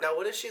Now,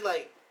 what if she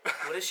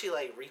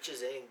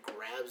reaches in,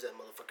 grabs that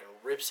motherfucker,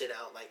 and rips it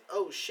out? Like,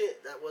 oh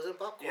shit, that wasn't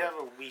popcorn. You have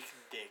a weak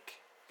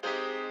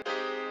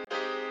dick.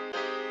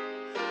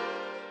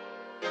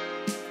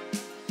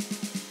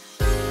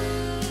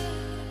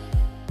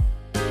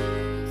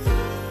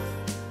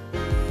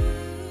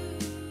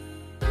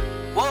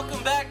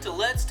 Welcome back to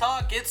Let's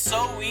Talk It's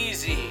So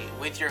Easy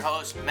with your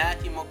host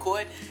Matthew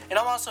McCoy, and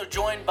I'm also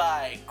joined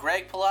by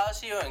Greg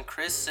Palacio and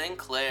Chris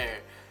Sinclair.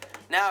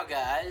 Now,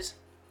 guys,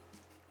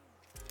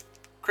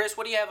 Chris,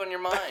 what do you have on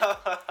your mind?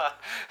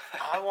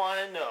 I want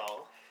to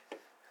know,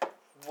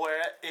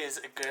 where is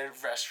a good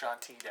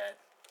restaurant to eat at?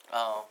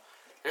 Oh,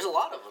 there's a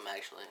lot of them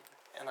actually.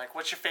 And like,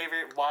 what's your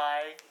favorite?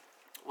 Why?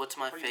 What's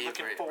my What are you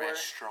looking favorite for?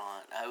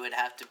 restaurant? I would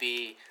have to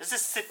be This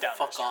is sit down.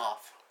 Fuck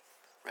Off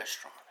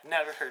restaurant.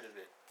 Never heard of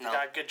it. No. You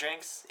got good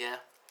drinks? Yeah?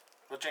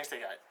 What drinks they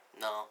got?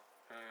 No.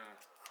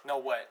 No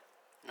what?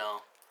 No.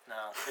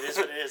 No. It is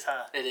what it is,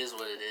 huh? It is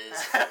what it is.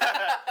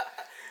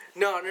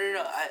 No.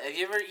 Have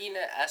you ever eaten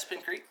at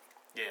Aspen Creek?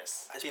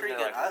 Yes. It's pretty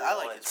good. I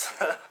like it.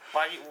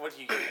 What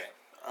do you get?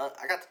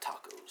 I got the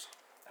tacos.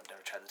 I've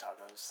never tried the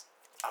tacos.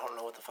 I don't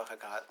know what the fuck I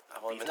got.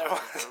 I've only Beef been there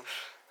tacos. once.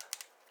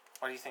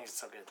 Why do you think it's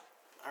so good?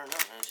 I don't know,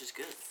 man. It's just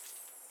good.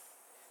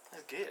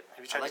 It's good. Have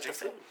you I tried like the the drinks?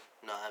 food.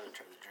 No, I haven't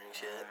tried the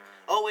drinks yet.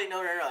 Oh, wait,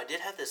 no. I did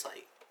have this,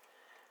 like,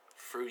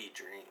 fruity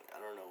drink. I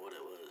don't know what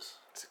it was.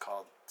 What's it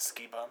called?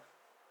 Ski Bum?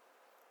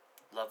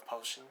 Love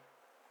Potion?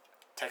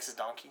 Texas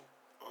Donkey?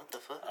 What the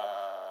fuck?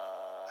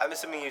 I'm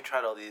assuming you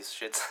tried all these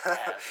shits.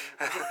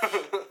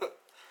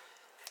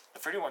 The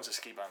fruity one's a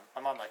Ski Bum.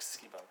 My mom likes the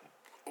Ski Bum.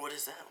 What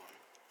is that one?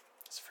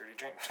 It's a fruity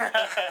drink.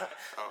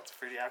 It's a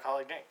fruity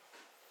alcoholic drink.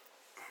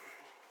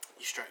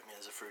 You strike me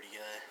as a fruity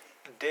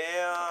guy.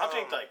 Damn. I'll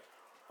drink like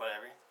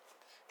whatever.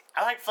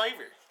 I like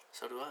flavor.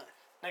 So do I.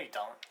 No, you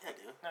don't. Yeah, I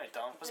do. No, you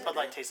don't. What's Yeah, Bud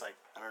Light yeah. taste like?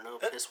 I don't know,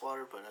 piss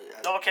water, but...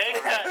 Okay.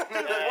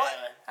 What?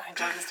 I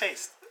enjoy this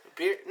taste.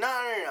 Beer?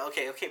 No.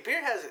 Okay.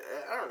 Beer has...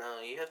 I don't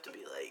know. You have to be,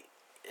 like...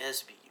 It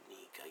has to be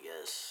unique, I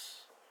guess.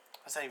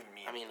 What's that even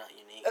mean? I mean, not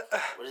unique.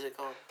 What is it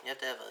called? You have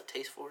to have a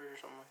taste for it or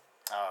something?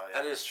 Oh,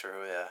 yeah. That is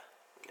true, yeah.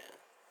 Yeah.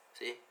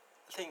 See?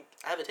 I think...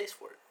 I have a taste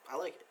for it. I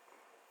like it.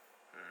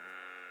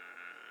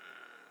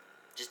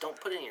 Just don't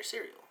put it in your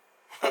cereal.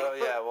 Oh,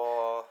 yeah,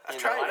 well... I've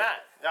you tried know, Why not?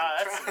 No,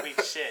 that's some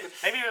weak shit.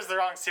 Maybe it was the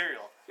wrong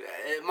cereal.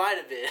 It might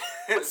have been.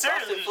 What cereal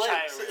Frosted did you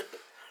try Flakes. it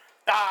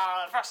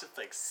with? Frosted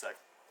Flakes suck.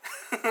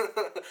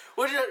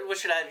 What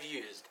should I have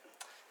used?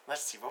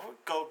 Let's see. What would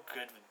go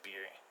good with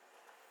beer?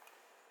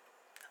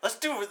 Let's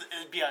do it.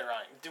 It'd be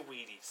ironic. Do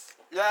Wheaties.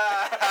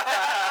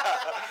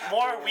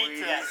 More wheat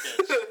to that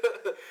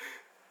bitch.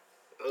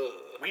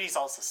 Wheaties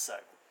also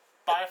suck.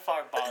 By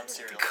far bottom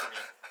cereal for me.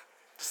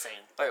 Just saying.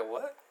 Wait,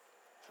 what?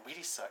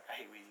 Wheaties suck. I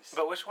hate Wheaties.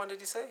 But which one did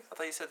you say? I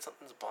thought you said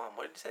something's bomb.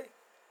 What did you say?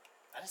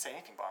 I didn't say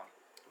anything bomb.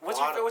 What's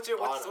Bottom, the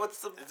bottom. what's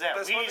the Yeah,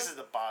 best one? Wheaties is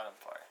the bottom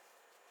part.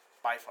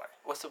 By far.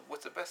 What's the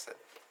best then?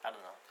 I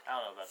don't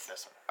know about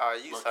this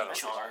one. You Lucky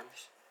said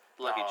Charms.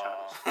 Lucky No.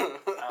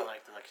 Charms. I don't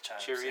like the Lucky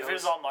Charms. If it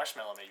was Cheerios? all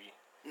marshmallow, maybe.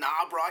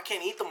 Nah, bro, I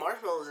can't eat the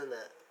marshmallows in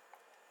that.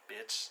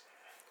 Bitch.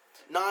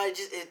 No, it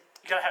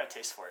You gotta have a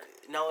taste for it.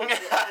 no.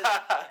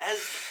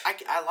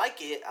 I like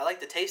it. I like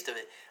the taste of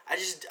it. I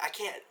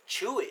can't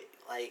chew it.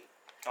 Like,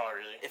 Oh,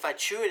 really? if I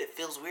chew it, it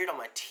feels weird on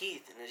my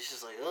teeth, and it's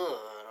just like,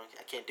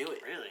 I can't do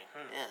it. Really?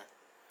 Yeah,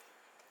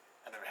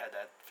 I never had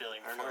that feeling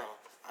I don't before. know.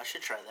 I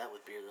should try that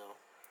with beer though.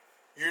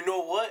 You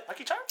know what?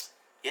 Lucky Charms?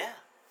 Yeah,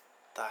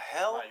 The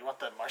hell? Why, you want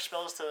the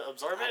marshmallows to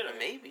absorb it? Or?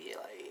 maybe.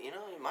 Like,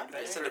 it might be.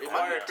 It's an It might be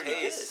acquired pretty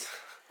taste.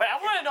 Wait, I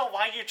want to know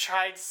why you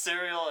tried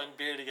cereal and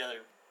beer together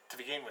to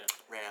begin with.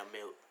 Good. Ran out of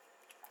milk.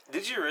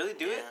 Did you really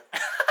do it? Yeah.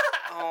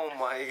 Oh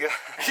my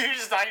god. You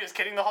just thought he was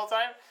kidding the whole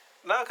time?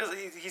 No, because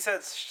he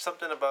said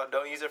something about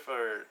don't use it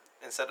for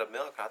instead of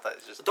milk. I thought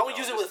it's just Don't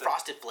use it with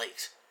Frosted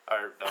Flakes.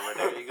 Or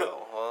there you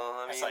go. Well,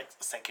 I mean, It's like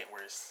the second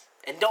worst.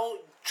 And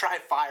don't try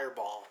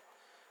Fireball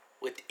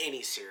with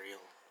any cereal.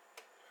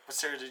 What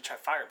cereal did you try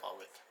Fireball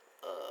with?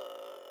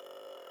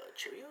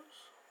 Cheerios?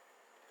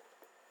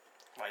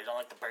 Why, you don't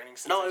like the burning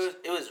No, sensation?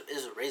 it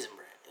was a Raisin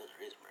Bran. It was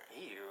a Raisin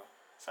Bran. Ew.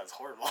 Sounds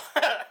horrible.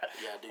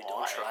 Yeah, dude,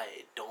 don't Why? try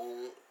it.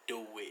 Don't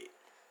do it.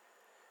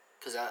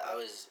 Cause I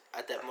was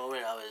at that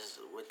moment I was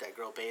with that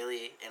girl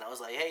Bailey, and I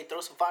was like, "Hey,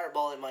 throw some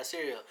Fireball in my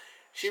cereal."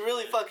 She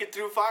really fucking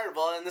threw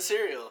Fireball in the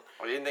cereal.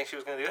 well, you didn't think she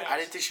was gonna do it? I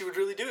didn't think she would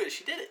really do it.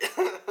 She did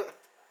it.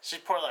 She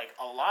poured like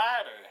a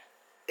lot or?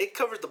 It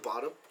covered the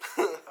bottom.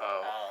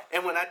 Oh.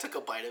 And when I took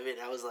a bite of it,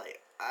 I was like,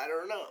 I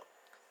don't know.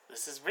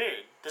 This is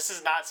weird. This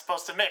is not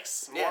supposed to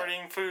mix Yeah.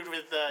 morning food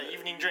with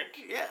evening drink.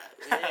 Yeah,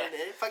 and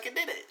it fucking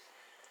did it.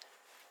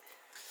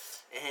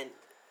 And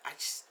I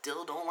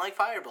still don't like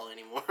Fireball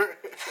anymore.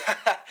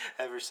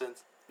 Ever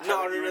since.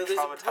 No, You were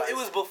traumatized. it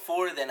was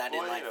before then I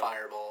didn't Well, like yeah.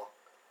 Fireball.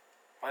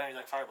 Why don't you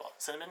like Fireball?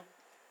 Cinnamon?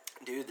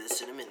 Dude, the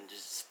cinnamon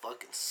just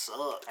fucking sucks.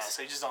 Oh,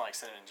 so you just don't like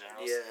cinnamon in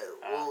general?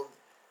 Yeah, well,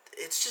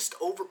 it's just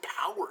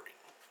overpowering.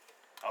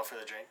 Oh, for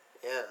the drink?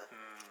 Yeah.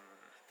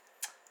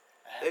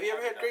 I Have you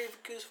ever had enough. Grey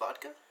Goose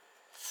vodka?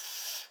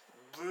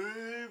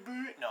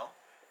 No.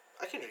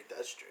 I can drink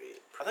that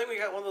straight. I think we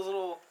got one of those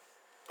little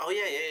Oh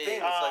yeah.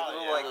 things,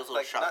 like those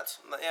little shots.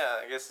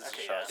 Yeah, I guess it's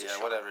Okay, a shot. it's a Yeah,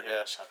 shot. whatever.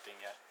 Yeah. Shot thing.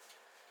 Yeah.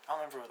 I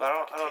don't remember what. But The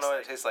I fuck don't know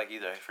what it tastes tastes like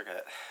either. I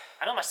forget.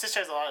 I know my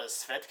sister has a lot of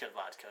Svedka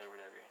vodka or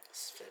whatever.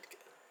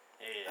 Svedka.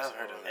 Yeah, I've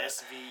heard of that.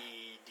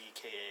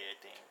 SVDKA, I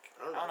think.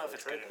 I don't know if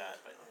if it's I've good or heard not,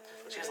 but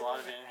she has a lot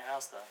of it in her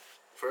house though.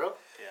 For real?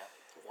 Yeah.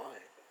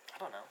 Why? I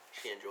don't know.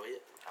 She enjoy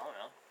it? I don't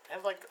know. They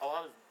have like a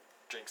lot of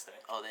drinks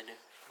there. Oh, they do.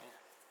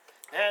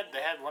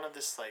 They had one of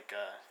this like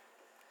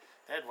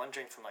they had one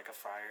drink from like a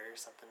friar or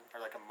something,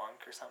 or like a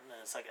monk or something, and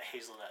it's like a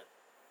hazelnut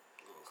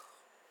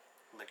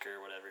liquor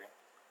or whatever.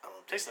 I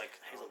don't Tastes do- like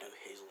I don't hazelnut.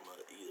 do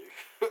hazelnut either.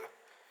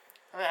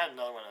 And they had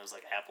another one that was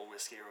like apple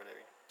whiskey or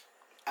whatever.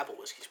 Apple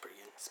whiskey's pretty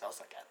good. It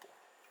smells like apple.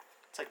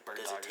 It's like bird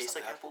Does dog it or taste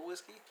like something. apple?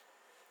 whiskey?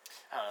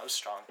 I don't know. It was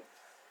strong.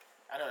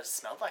 I know it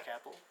smelled like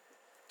apple.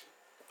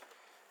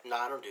 No,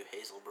 I don't do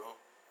hazel, bro.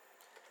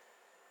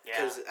 Yeah.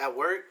 Because at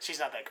work, She's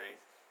not that great.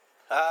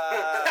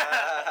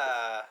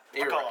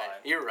 you're go right.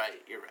 on. You're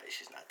right. You're right.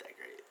 She's not that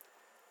great.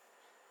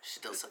 She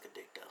does suck a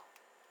dick though.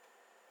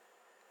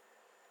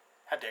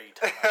 How dare you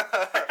talk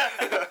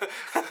about it?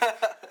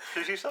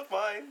 She's so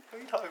fine. What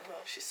are you talking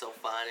about? She's so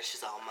fine and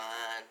she's all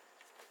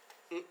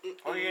mine.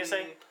 What were you gonna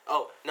say?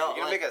 Oh no! You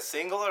gonna like, make a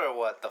single or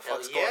what? The hell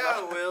fuck's yeah,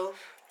 going on? I will.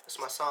 That's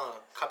my song.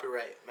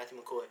 Copyright Matthew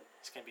McCoy.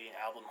 It's gonna be an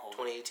album holder.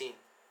 2018.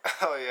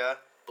 Oh yeah.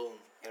 Boom.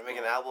 You gonna make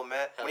an album,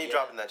 Matt? Hell When are you yeah.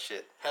 dropping that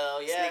shit?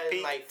 Hell yeah! Sneak In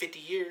peek? like 50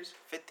 years.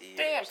 50 years.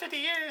 Damn, 50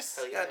 years.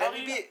 Hell yeah. Yeah, How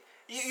then do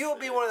you'll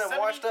be one of them 70?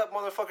 washed up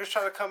motherfuckers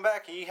trying to come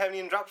back and you haven't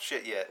even dropped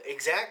shit yet.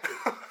 Exactly.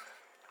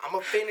 I'm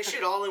gonna finish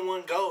it all in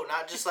one go,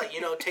 not just like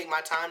take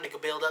my time to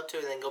build up to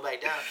it and then go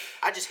back down.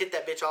 I just hit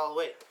that bitch all the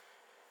way.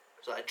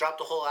 So I dropped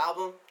the whole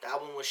album. The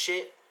album was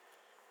shit.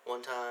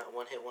 One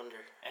hit wonder.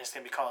 And it's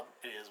gonna be called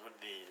It Is What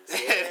It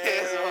Is. It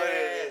is what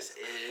it is.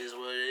 It is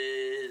what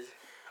it is.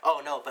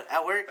 Oh no, but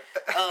at work,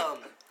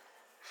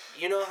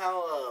 you know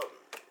how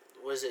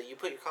was it? You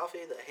put your coffee,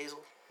 that hazel,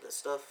 that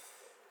stuff,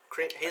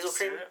 hazel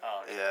cream. Syrup?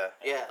 Oh, Yeah.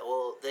 Yeah,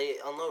 well, they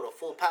unload a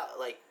full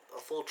a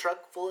full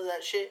truck full of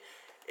that shit,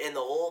 and the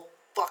whole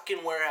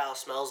fucking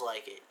warehouse smells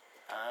like it,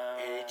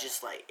 and it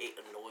just it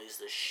annoys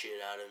the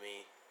shit out of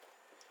me.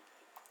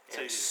 And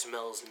So it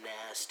smells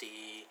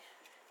nasty,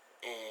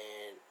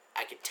 and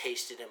I can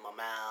taste it in my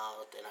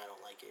mouth, and I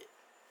don't like it.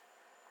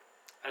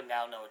 I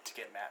now know what to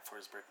get Matt for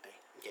his birthday.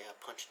 Yeah,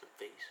 punch in the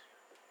face.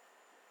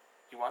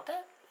 You want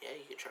that? Yeah,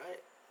 you can try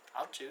it.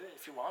 I'll do it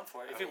if you want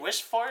for it. If Oh, you yeah.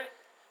 wish for it,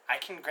 I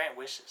can grant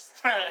wishes.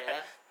 Oh,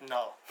 yeah?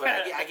 No.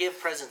 But I give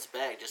presents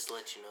back, just to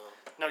let you know.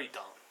 No, you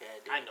don't. Yeah, I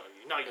do. I know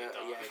you. No, you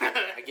don't.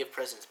 Yeah, I give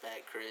presents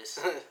back, Chris.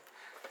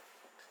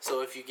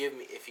 So if you give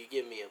me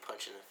a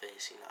punch in the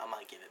face, I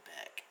might give it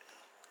back.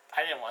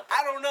 I didn't want that.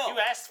 I don't know. You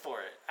asked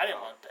for it. I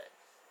didn't want that.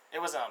 It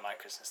wasn't on my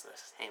Christmas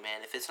list. Hey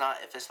man, if it's not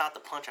the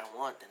punch I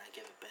want, then I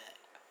give it back.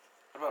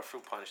 What about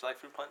fruit punch? You like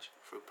fruit punch?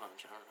 Fruit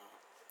punch, I don't know.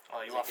 Oh,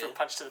 you Is want it fruit good?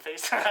 punch to the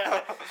face?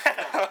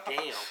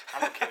 Damn.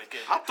 I'm okay with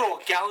good. I'll throw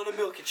a gallon of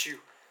milk at you.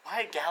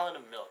 Why a gallon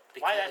of milk?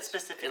 Why that Because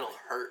specific? It'll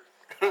hurt.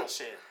 Oh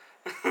shit!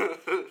 I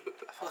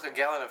feel like a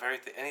gallon of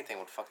anything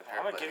would fucking hurt.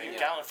 I'm gonna but give you a yeah.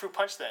 gallon of fruit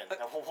punch then.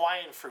 A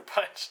Hawaiian fruit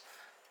punch.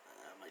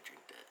 I might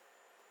drink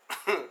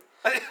that.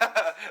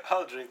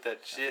 I'll drink that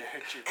shit.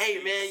 Hurt your Hey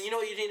face. man, you know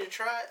what you need to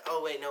try?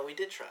 Oh wait, no, we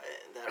did try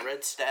it. That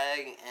Red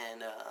Stag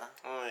and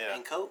Oh yeah.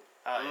 and Coke.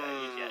 Oh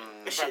yeah, you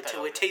That brought shit that too.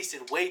 over. It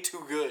tasted way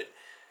too good.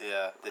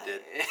 Yeah, they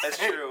did. That's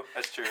true.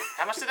 That's true.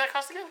 How much did that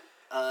cost again?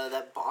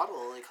 That bottle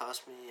only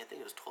cost me, I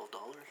think it was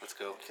 $12. Let's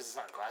go. Because it's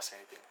not glass or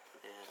anything.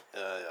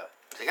 Yeah, Yeah.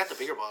 they got the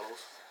bigger bottles.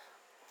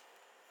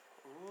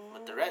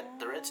 But the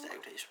red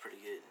Stag tastes pretty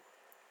good.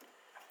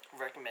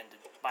 Recommended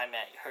by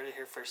Matt. You heard it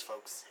here first,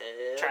 folks.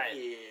 Hell Try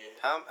it.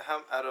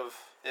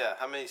 yeah.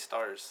 How many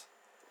stars?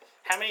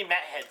 How many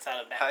Matt heads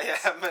out of Matt? Yeah,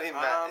 heads? how many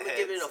Matt I'm heads? gonna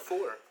give it a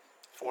 4.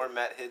 4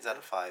 Matt heads out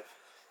of 5.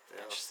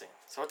 Yeah. Interesting.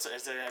 So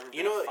is there ever You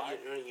been know a what five?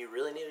 you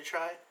really need to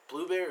try?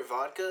 Blueberry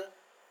vodka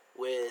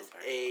with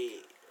a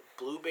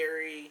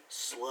blueberry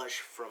slush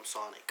from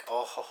Sonic.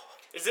 Oh.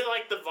 Is it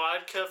like the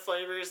vodka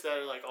flavors that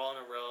are like all in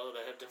a row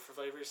that have different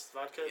flavors?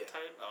 Vodka Yeah.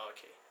 type? Oh,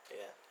 okay.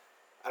 Yeah.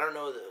 I don't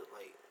know the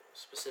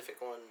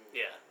specific one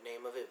Yeah.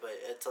 name of it, but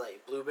it's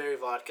like blueberry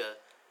vodka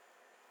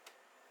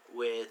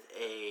with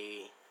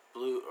a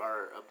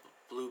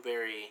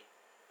blueberry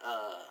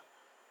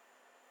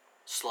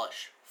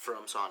slush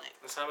from Sonic.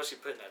 That's how much you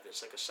put in that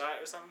bitch? Like a shot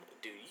or something?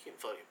 Dude, you can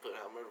fucking put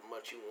however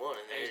much you want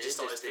in there. And it just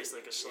always tastes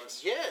like a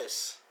slush?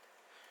 Yes.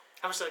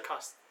 How much did it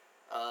cost?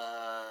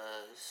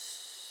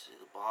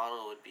 The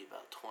bottle would be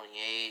about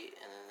 28,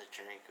 and then the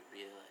drink would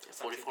be like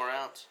That's not too 44 bad.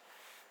 ounce.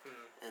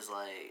 Is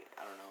like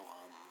I don't know,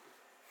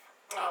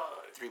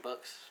 $3.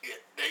 Yeah,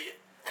 dang it.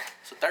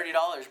 So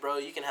 $30, bro.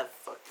 You can have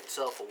fuck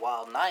yourself a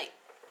wild night.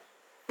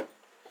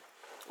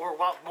 Or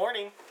wild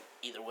morning.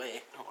 Either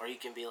way, or you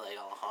can be like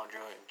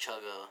Alejandro and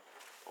chug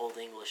a Old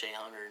English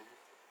 800.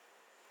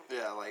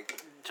 Yeah,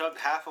 like chug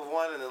half of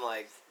one and then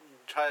like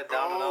try it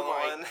down another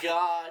Oh one. my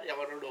god! I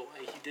don't know why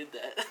he did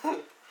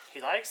that.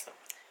 He likes them.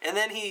 And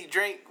then he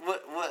drank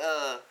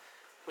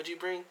what'd you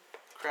bring?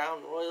 Crown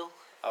Royal.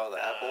 Oh, the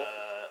apple.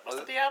 Was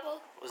it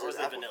Diablo? Was Or it was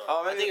it apple? vanilla?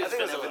 Oh, I think it was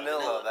vanilla.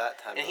 vanilla. That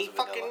time. And it he was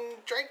fucking vanilla.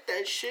 drank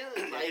that shit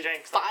in he like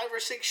drank 5 or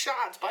 6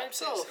 shots by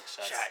himself.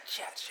 6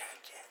 shots. Shot.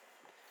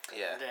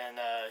 Yeah. And then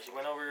he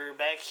went over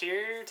back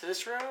here to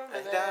this room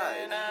and And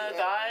then died.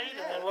 died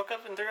and then woke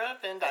up and threw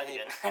up and died He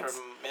again.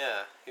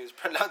 he was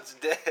pronounced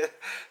dead.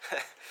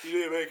 You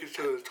didn't make it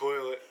to the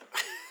toilet.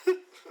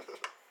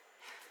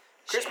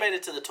 Chris made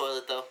it to the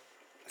toilet though.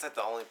 Is that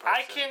the only person?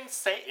 I can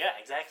say, yeah,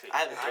 exactly. I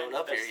haven't thrown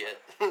up here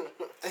yet.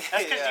 That's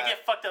because you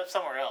get fucked up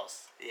somewhere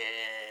else.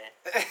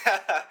 Yeah.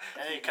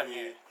 And then you come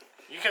here.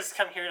 You just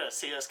come here to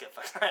see us get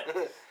fucked up.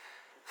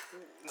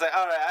 It's like,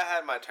 alright, I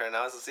had my turn.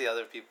 I was to see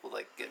other people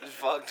like get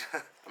fucked.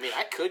 I mean,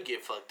 I could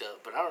get fucked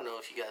up, but I don't know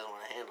if you guys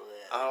want to handle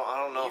that. I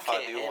don't know You if I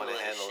can't do want to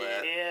handle handle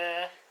that that.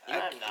 Yeah. You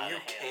I'm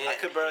not can't. I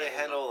could barely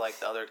handle like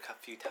the other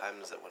few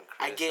times that when Chris.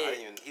 I get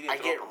he didn't throw up on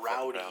the fucking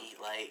rowdy, ground.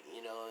 like,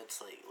 you know,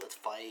 it's like, let's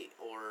fight,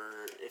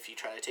 or if you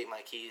try to take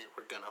my keys,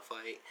 we're gonna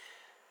fight.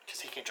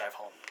 Because he can drive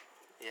home.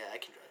 Yeah, I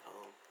can drive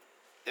home.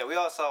 Yeah, we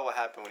all saw what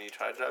happened when you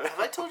tried driving. Have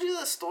I told you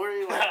the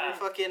story when we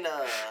fucking,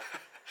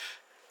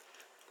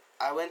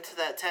 I went to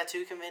that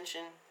tattoo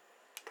convention?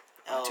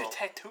 Went to a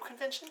tattoo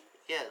convention?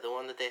 Yeah, the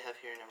one that they have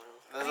here in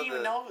Amarillo. How do you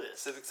even know this?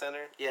 Civic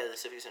Center. Yeah, the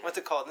Civic Center. What's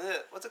it called?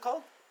 What's it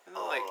called? Isn't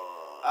it like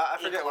I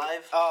Ink forget.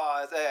 Live?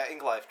 It's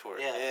Ink Live tour.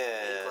 Yeah,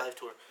 Yeah. Ink Live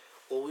tour.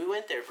 Well, we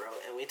went there, bro,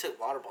 and we took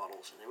water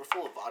bottles, and they were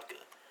full of vodka.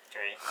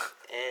 Okay.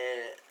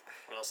 And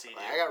What else do you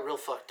do? I got real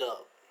fucked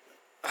up.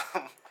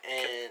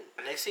 And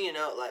next thing you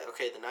know, like,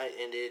 okay, the night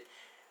ended,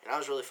 and I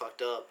was really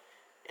fucked up,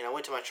 and I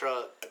went to my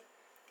truck,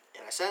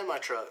 and I sat in my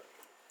truck,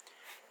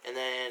 and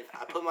then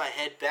I put my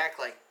head back,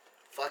 like,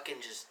 fucking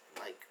just,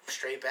 like,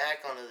 straight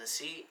back onto the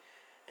seat,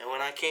 and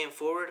when I came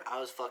forward,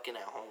 I was fucking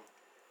at home.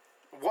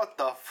 What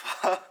the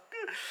fuck?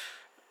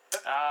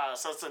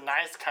 So it's a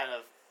nice kind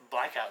of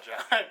blackout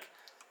drunk.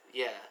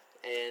 Yeah,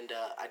 and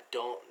I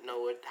don't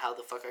know how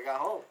the fuck I got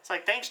home. It's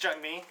like, thanks,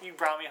 drunk me. You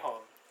brought me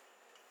home.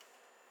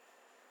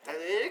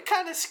 It's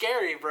kind of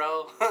scary,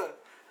 bro.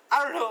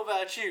 I don't know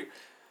about you.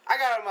 I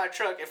got out of my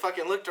truck and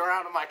fucking looked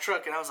around in my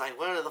truck, and I was like,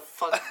 where the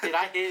fuck did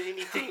I hit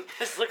anything?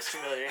 This looks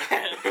familiar.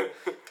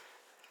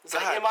 It's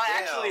like, God am I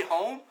damn. actually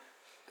home?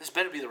 This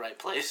better be the right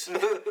place.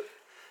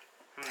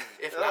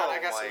 If not,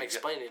 I got Oh some my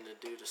explaining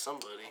to do to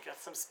somebody. Got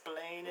some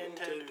splaining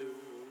to do.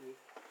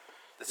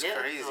 That's Yeah,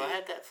 crazy. so I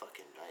had that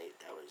fucking night.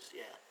 That was,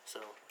 yeah, so,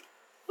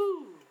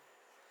 woo.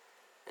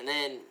 And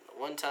then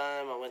one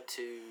time I went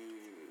to,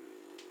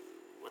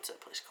 what's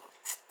that place called?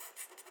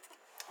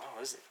 Oh,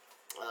 what is it?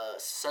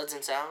 Suds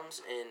and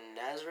Sounds in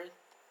Nazareth.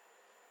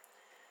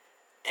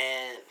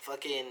 And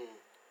fucking,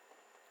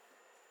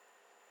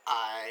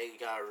 I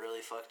got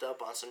really fucked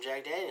up on some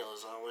Jack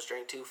Daniels. I almost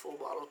drank 2 full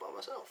bottles by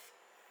myself.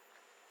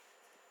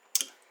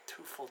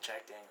 2 full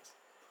Jack Daniels.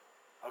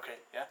 Okay,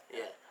 yeah.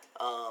 Yeah.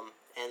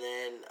 And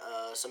then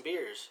some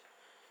beers.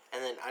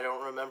 And then I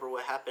don't remember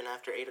what happened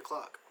after 8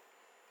 o'clock.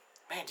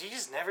 Man, do you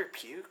just never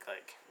puke?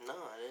 Like, No,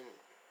 I didn't.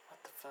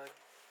 what the fuck?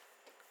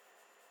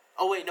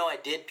 Oh, wait, no, I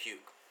did puke.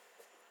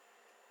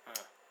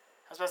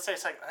 I was about to say,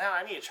 it's like, now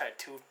I need to try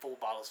 2 full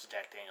bottles of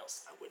Jack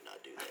Daniels. I would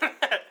not do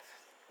that.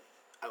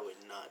 I would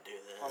not do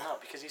that. Well, no,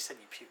 because you said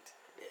you puked.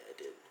 Yeah, I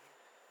did.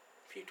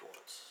 Puked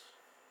once.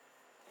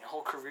 Your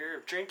whole career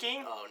of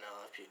drinking? Oh, no,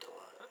 I puked a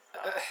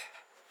lot.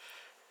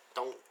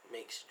 Don't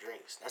mix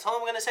drinks. That's all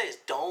I'm going to say is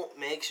don't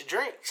mix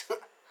drinks.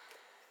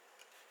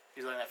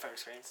 You learned that from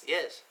experience?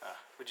 Yes.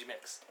 What'd you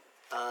mix?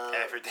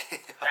 Everything.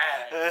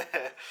 Ah,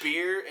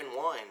 Beer and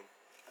wine.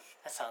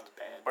 that sounds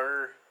bad.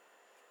 Burr.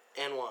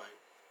 And wine.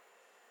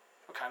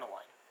 What kind of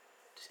wine?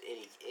 Just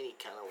any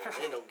kind of wine.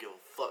 They don't give a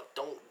fuck.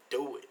 Don't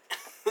do it.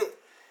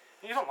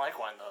 You don't like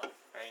wine, though,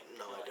 right?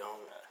 No, You I like- don't.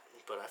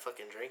 But I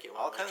fucking drank it when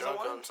All I was kinds of drunk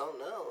wine? on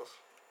something else.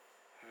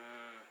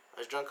 Hmm. I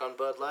was drunk on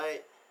Bud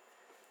Light,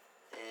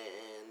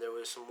 and there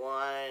was some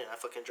wine. I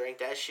fucking drank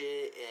that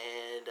shit,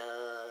 and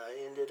I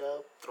ended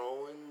up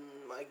throwing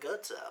my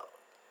guts out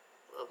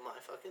of my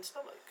fucking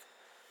stomach.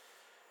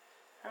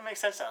 That makes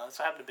sense now. That's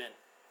what happened to Ben.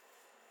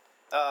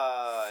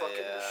 Fucking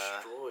Yeah.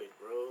 destroyed,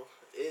 bro.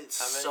 It's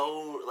How many?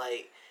 so,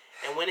 like,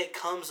 and when it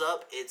comes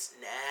up, it's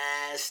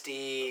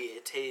nasty.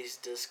 It tastes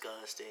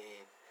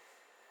disgusting.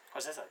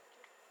 What's that like?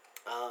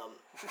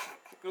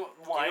 You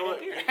Wine know,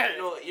 and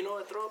what, beer. you know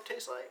what throw up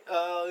tastes like?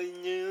 Oh,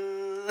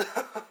 no.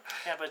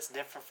 Yeah, but it's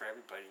different for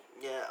everybody.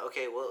 Yeah,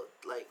 okay, well,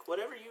 like,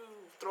 whatever you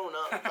thrown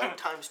up, like,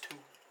 times 2.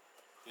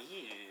 Ew.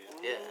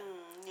 Yeah.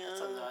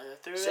 That's another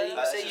through Say,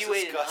 that. say just you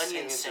ate an disgusting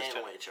onion and just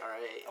sandwich,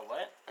 alright? A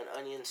what? An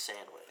onion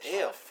sandwich. Ew.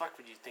 How the fuck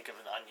would you think of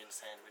an onion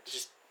sandwich?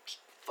 Just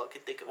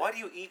fucking think of Why it. do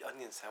you eat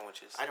onion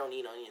sandwiches? I don't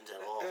eat onions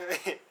at all.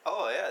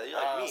 Oh, yeah, you're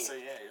like me. So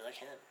yeah, you're like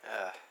him.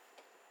 Yeah.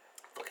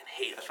 Fucking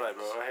hate That's right,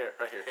 bro. onions.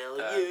 Right here. Hell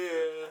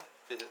yeah.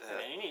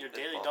 Man, you need your it's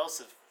daily fun. dose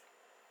of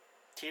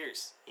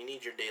tears. You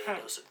need your daily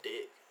dose of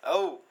dick.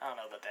 Oh. I don't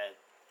know about that.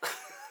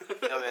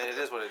 No, man, it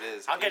is what it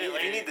is. I'll If get you it need-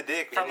 If you later need the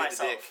dick, from you need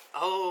myself. the dick.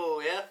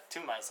 Oh, yeah? To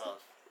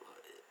myself.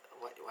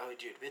 Why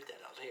would you admit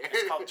that out here?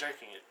 It's called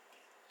jerking it.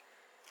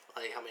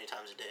 Like, how many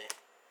times a day?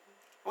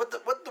 What? I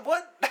don't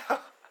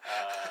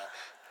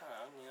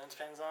know, it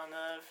depends on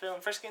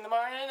feeling frisky in the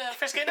morning and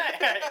frisky at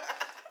night.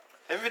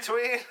 In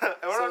between,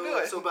 what I'm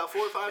doing. So about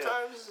 4 or 5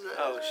 times?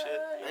 Oh, shit.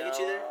 That get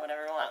you there?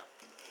 Whatever you want.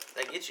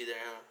 That gets you there,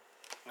 huh?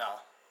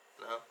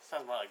 No. No?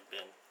 Sounds more like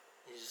Ben.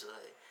 You just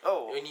like...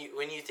 Oh. When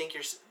you think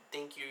you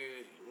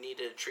need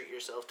to treat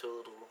yourself to a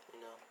little,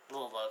 A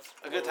little love.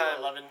 A good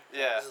time. Loving.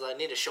 Yeah. This is like, I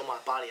need to show my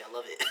body I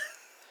love it.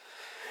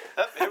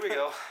 Oh, here we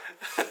go.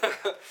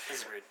 This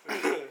is rude.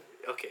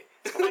 Okay.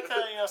 It's like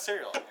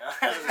cereal.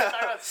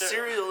 Talk about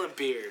Cereal and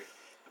beer.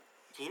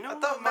 You know I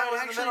thought what Matt might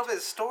was in the middle of actually...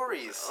 his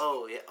stories.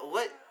 Oh, yeah.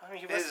 What? I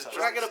mean, he His was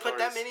We're not going to put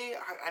that stories. many?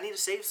 I need to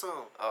save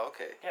some. Oh,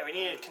 okay. Yeah, we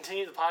need to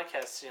continue the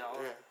podcast,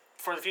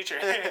 for the future.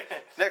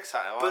 Next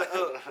time. But,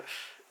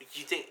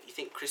 you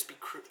think crispy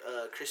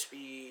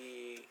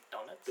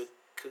Donuts? the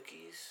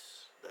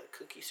cookies, that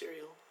cookie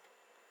cereal?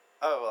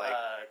 Oh,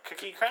 like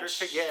Cookie Crunch?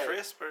 Cookie Yeah.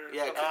 Crisp or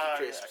Yeah, something? Cookie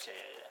Crisp. Okay,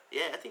 yeah.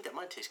 Yeah, I think that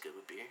might taste good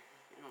with beer.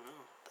 I don't know.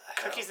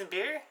 Cookies and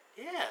beer?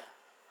 Yeah,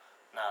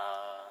 Nah.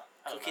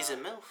 I don't cookies know.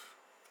 and MILF.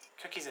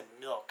 Cookies and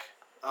milk.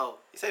 Oh,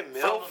 You say From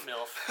MILF? a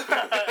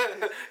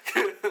MILF.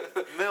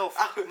 MILF.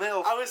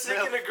 MILF. I was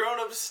thinking MILF. of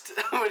grown-ups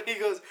when he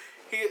goes,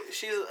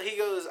 he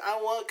goes, I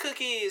want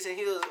cookies, and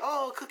he goes,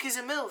 oh, cookies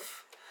and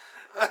MILF.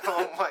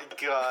 Oh my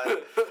god. I'll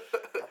take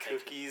it.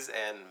 Cookies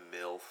and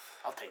MILF.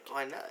 I'll take it.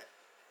 Why not?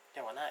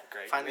 Yeah, why not,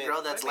 Greg? Find a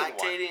girl that's what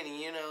do you mean, lactating, and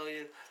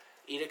you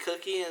eat a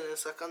cookie and then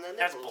suck on that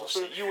That's nipple.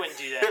 bullshit. You wouldn't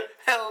do that.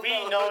 Hell We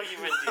no. know you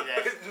wouldn't do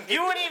that.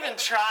 You wouldn't even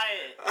try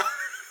it.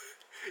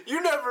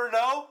 You never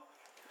know.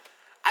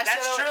 I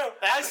That's said true.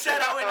 I said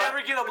I would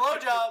never get a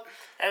blowjob.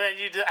 And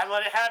then I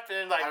let it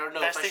happen, like, I don't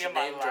know best if I thing should of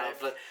my name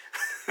drop, life.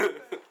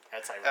 but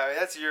That's ironic. I mean,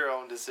 that's your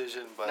own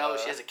decision, but no,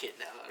 she has a kid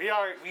now. We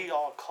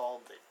all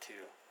called it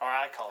too, or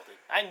I called it.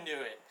 I knew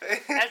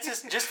it. That's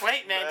just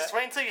wait, man. Just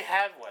wait until you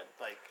have one.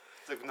 Like,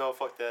 It's like, no,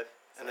 fuck that.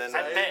 And then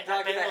I bet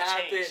not gonna it'll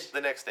happen. change.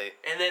 the next day.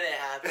 And then it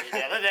happened.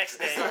 Yeah, the next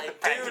day. It's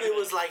like, dude, it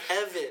was like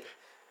heaven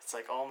It's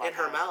like, oh my in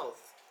her God.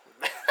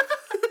 mouth.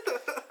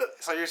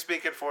 So you're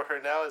speaking for her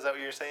now? Is that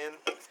what you're saying?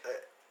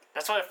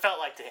 That's what it felt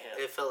like to him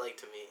It felt like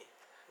to me.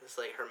 It's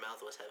like her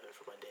mouth was heaven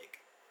for my dick.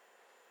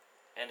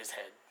 and his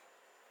head,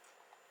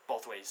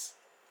 both ways.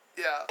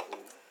 Yeah.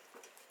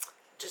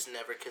 Just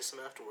never kiss him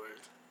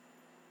afterwards.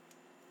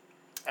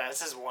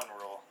 This is one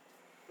rule.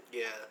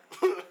 Yeah.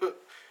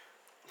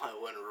 My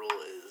one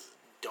rule is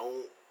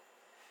don't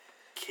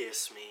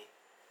kiss me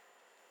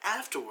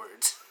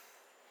afterwards.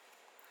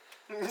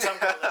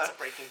 Somehow that's a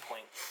breaking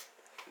point.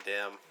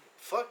 Damn.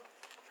 Fuck.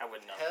 I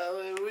wouldn't know. Hell,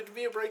 it would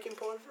be a breaking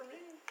point for me.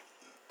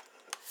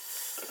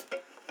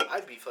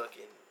 I'd be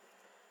fucking...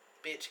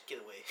 Bitch, get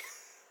away.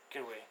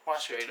 Good way.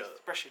 Wash your Straight teeth.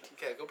 up. Brush your teeth.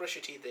 Okay, go brush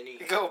your teeth, then you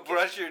Go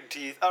brush your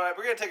teeth. All right,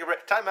 we're gonna take a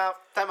break. Time out.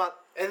 Time out.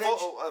 And then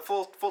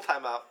full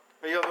time out.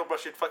 Or you go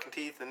brush your fucking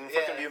teeth and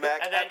Yeah. fucking be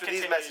back And then after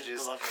these continue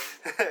messages. the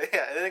love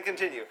Yeah, and then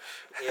continue.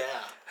 Yeah.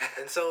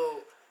 And so,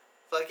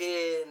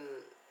 fucking...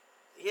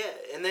 Yeah,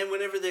 and then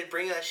whenever they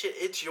bring that shit,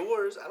 it's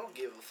yours. I don't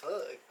give a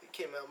fuck. It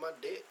came out my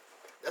dick.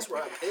 That's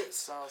where I'm pissed.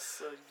 It's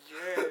also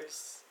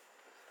yours.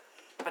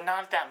 But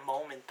not at that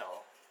moment,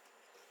 though.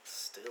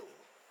 Still.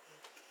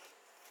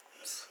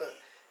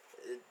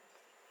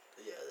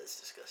 Yeah, that's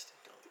disgusting.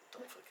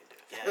 Don't fucking do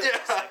it.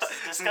 Yeah,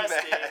 it's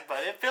disgusting, Man. but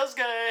it feels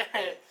good.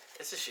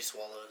 It's if she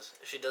swallows.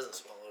 If she doesn't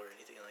swallow or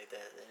anything like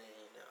that, then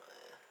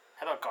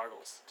How about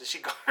gargles? Does she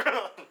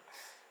gargle?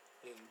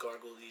 you can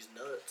gargle these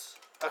nuts.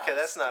 Okay,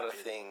 that's not a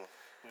Stupid. thing.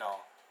 No.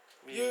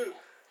 You-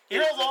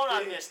 You're it's a alone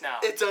on thing. this now.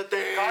 It's a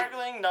thing.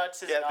 Gargling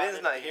nuts is Yeah, not Ben's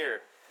a not thing.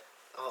 here.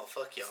 Oh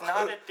fuck y'all. It's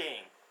not a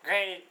thing.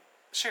 Granted,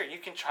 sure, you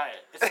can try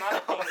it. It's not a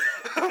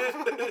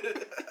thing,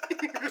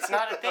 though. It's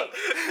not a thing.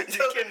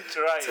 You can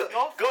try it.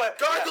 Go ahead.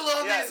 Gargle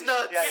on these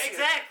nuts. Yeah, Yeah,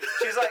 exactly.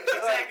 She's like,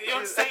 Exactly. You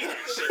don't say that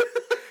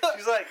shit.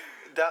 She's like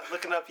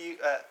looking up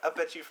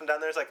at you from down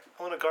there. It's like,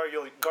 I want to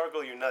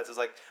gargle your nuts. It's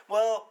like,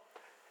 well,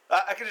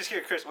 I can just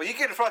hear Chris. Well, you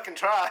can fucking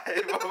try, but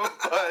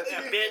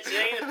Yeah, bitch, it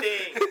ain't a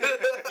thing.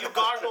 You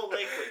gargle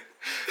liquid.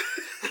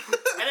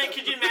 And then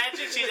could you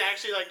imagine she's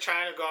actually like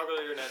trying to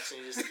gargle your nuts and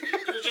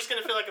you're just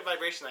gonna feel like a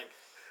vibration, like,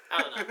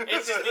 I don't know.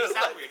 It's just gonna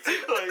sound weird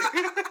too.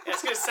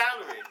 It's gonna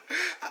sound weird.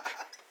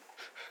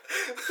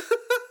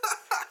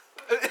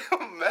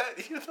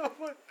 Matt, you know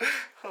what?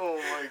 Oh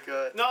my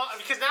god. No,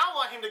 because now I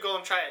want him to go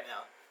and try it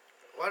now.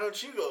 Why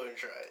don't you go and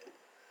try it?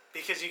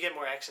 Because you get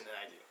more action than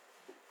I do.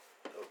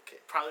 Okay.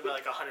 Probably by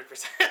like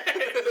 100%.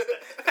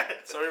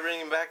 So we're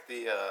bringing back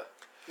the.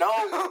 No.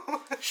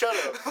 Shut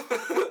up.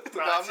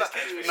 No, I'm not.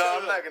 No,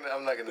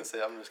 I'm not gonna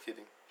say. I'm just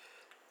kidding.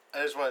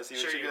 I just want to see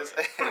Sure what you you're gonna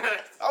were. say.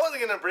 I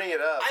wasn't gonna bring it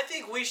up. I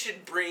think we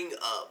should bring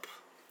up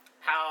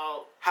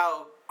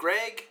How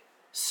Greg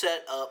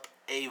set up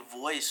a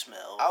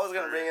voicemail. I was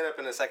gonna bring it up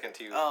in a second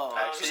too. Oh,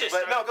 we actually, should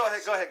but no, start go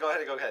this. ahead.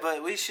 Go ahead.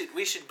 But we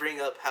should bring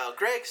up how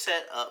Greg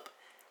set up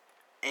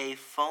a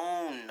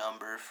phone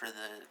number for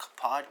the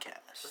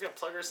podcast. we're gonna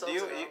plug Do ourselves you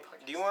in our own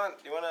do you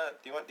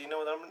podcast. know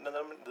what the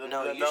number?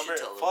 No, the you should number?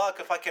 tell them. Fuck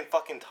if I can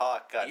fucking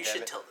talk. God You damn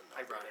should it. tell them.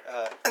 I brought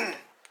it.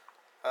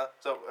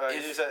 So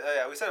If- you said,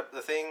 yeah, we set up the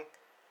thing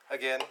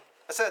again.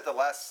 I said it the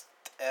last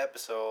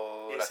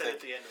episode. You I said think.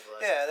 at the end of the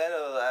last. Yeah, the end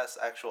of the last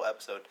actual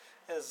episode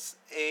is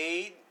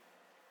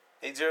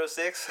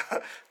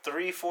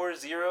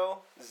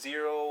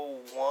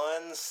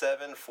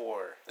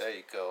 806-340-0174. There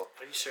you go.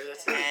 Are you sure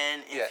that's it?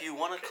 And if Yeah. you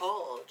want to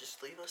call,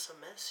 just leave us a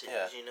message.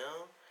 Yeah. You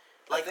know,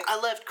 I like think- I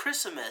left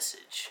Chris a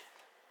message.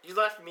 You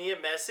left me a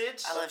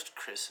message? I left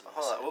Chris a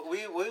message. Hold on.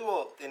 We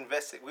will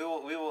investigate. We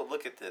will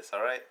look at this.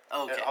 All right.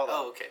 Okay. Here, hold on.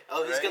 Oh, okay.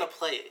 Oh, he's Ready? gonna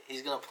play it.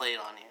 He's gonna play it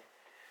on here.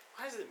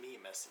 Why is it me a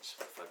message?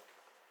 Fuck.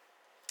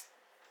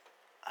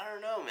 I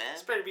don't know, man.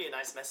 This better be a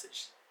nice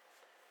message.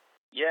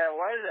 Yeah,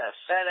 why is that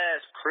fat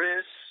ass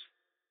Chris?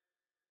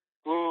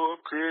 Oh,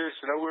 I'm Chris,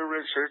 and I wear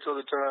red shirts all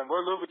the time.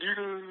 I love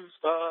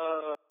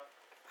Adidas.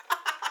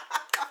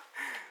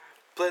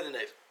 Play the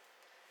next.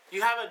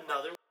 You have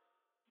another.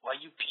 Why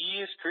you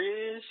pissed,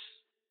 Chris?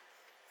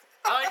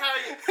 I like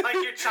how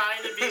you're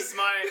trying to be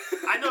smart.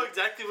 I know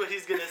exactly what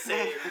he's gonna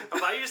say.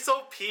 Why you're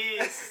so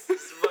pissed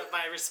is what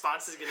my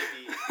response is gonna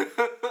be.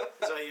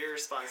 Is what your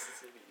response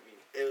is gonna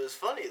be. It was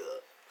funny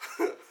though.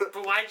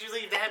 But why'd you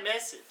leave that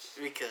message?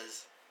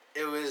 Because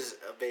it was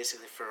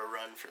basically for a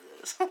run for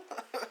this.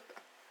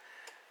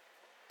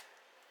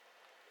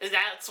 Is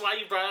that's why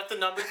you brought up the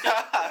number thing?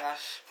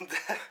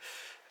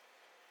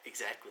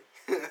 Exactly.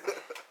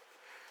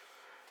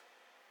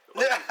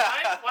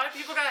 Why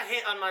people gotta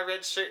hate on my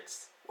red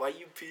shirts? Why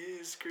you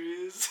pissed,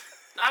 Chris?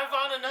 I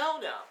wanna know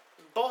now.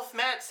 Both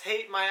Matts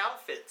hate my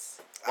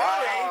outfits. I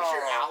don't hate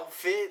your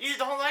outfit. You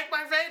don't like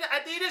my red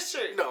Adidas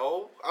shirt?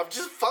 No, I'm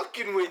just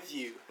fucking with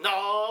you.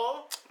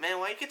 No. Man,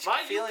 why you get your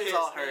Why you feelings pissed,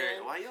 all hurt?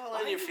 man? Why you all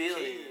Why in your you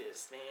feelings?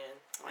 pissed, man?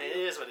 Why It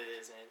you- is what it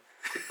is, man.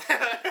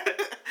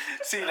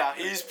 See, now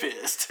he's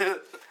pissed.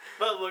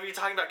 But we were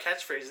talking about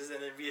catchphrases,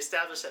 and then we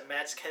established that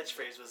Matt's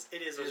catchphrase was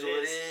 "It is what it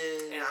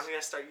is," and I'm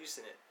gonna start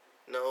using it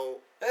No.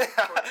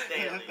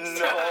 today at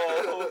least.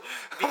 No.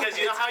 Because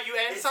you know how you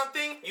end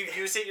something, you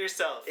use it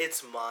yourself,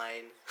 It's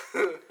mine.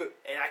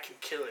 and I can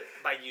kill it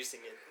by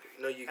using it.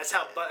 No, you That's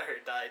how can't.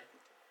 Butthurt died.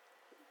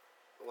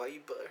 Why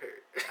you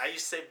butthurt? I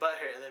used to say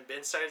Butthurt, and then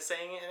Ben started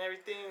saying it and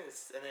everything,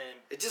 and then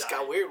It just died.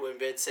 got weird when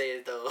Ben said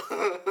it though.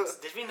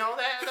 Did we know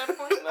that at that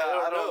point? No,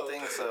 I don't know.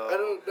 think so. I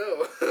don't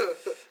know.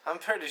 I'm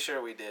pretty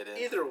sure we didn't.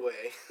 Either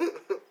way.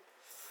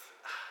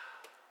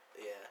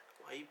 Yeah.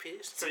 Why you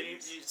pissed? So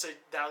so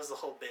that was the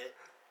whole bit.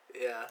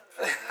 Yeah.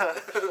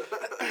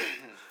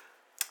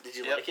 Did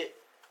you Yep. like it?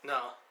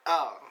 No,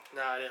 Oh.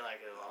 no, I didn't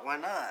like it at all. Why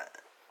not?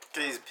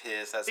 He's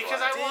pissed. That's Because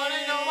why. I want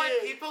to know why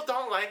Dude. people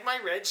don't like my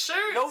red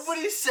shirts.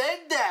 Nobody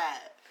said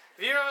that.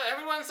 You know,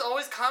 everyone's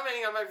always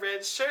commenting on my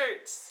red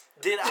shirts.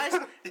 Did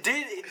I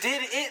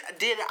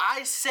did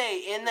I say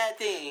in that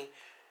thing?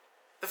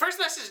 The first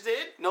message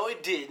did. No,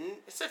 it didn't.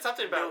 It said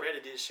something about No.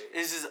 red Adidas shirt.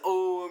 It's just,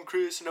 oh, I'm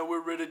Chris and I wear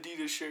red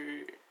Adidas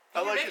shirt.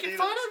 You're like making Adidas.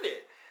 fun of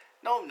it.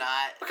 No, I'm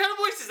not. What kind of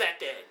voice is that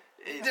then?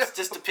 It's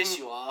just to piss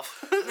you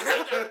off.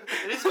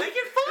 It's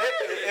making fun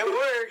of It it.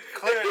 worked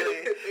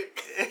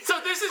clearly. So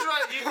this is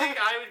what you think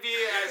I would be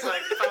as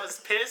like if I was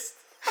pissed.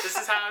 This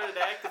is how I would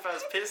act if I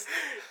was pissed.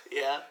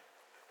 Yeah.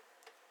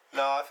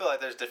 No, I feel like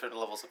there's different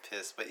levels of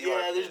piss, but you are.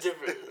 Yeah, there's pissed.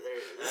 different. There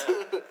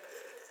is.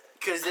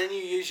 Because then you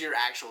use your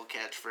actual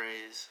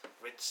catchphrase.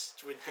 Which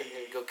would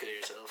be. Go kill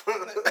yourself.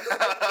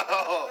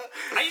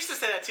 I used to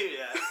say that too.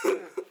 Yeah.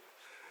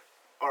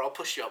 Or I'll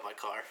push you out my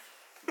car.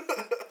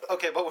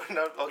 Okay, but we're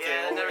not. Okay,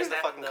 Yeah, that we're never in the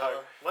happened fucking car.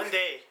 though. One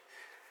day.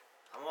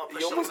 I'm gonna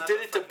push You almost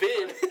did it to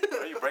Ben.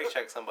 Or you brake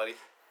check somebody.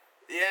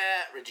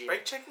 Yeah, Regina.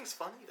 Brake checking's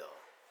funny though.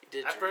 You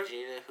did I to broke-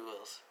 Regina. Who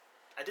else?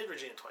 I did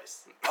Regina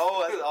twice.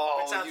 Oh, that's, oh,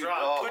 Which sounds you, wrong.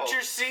 Oh. Put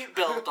your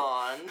seatbelt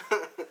on.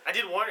 I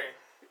did Warner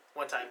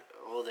one time.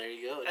 Well, there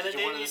you go. And Did then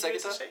you want it you the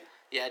second do it to time? Shay?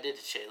 Yeah, I did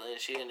to Shayla, and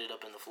she ended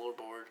up in the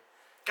floorboard.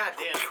 God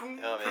damn.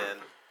 Oh man.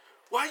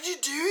 Why'd you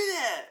do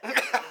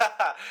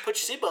that? Put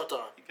your seatbelt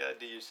on. You gotta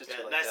do your shit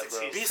Yeah, like nice that,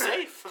 bro. excuse. Be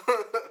safe.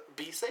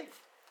 Be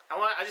safe.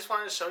 I just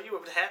wanted to show you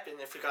what would happen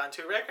if we got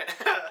into a wreck.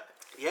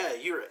 Yeah,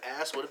 your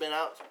ass would have been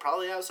out,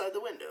 probably outside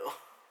the window.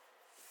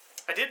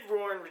 I did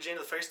roar in Regina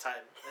the first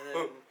time, and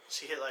then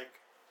she hit like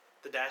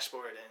the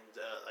dashboard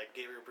and like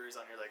gave her a bruise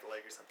on her like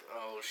leg or something.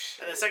 Oh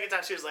shit. And the second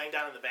time she was laying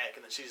down in the back,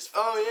 and then she just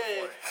Oh fell to the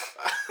yeah.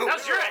 floor. That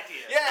was your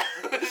idea.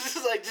 Yeah. It's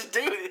just like just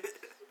do it.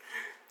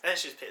 And then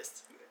she was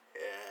pissed.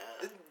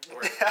 Yeah.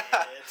 Worth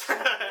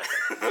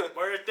it.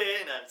 Worth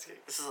it. No, I'm just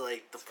kidding. This is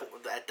like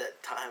at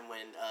that time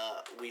when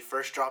we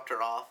first dropped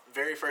her off.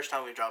 Very first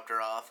time we dropped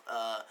her off.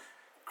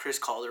 Chris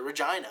called her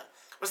Regina.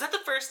 Was that the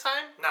first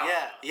time? No.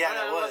 Yeah,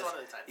 that was. one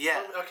of the times.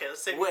 Yeah. Oh, okay,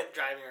 let's say we What- were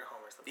driving her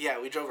home or something.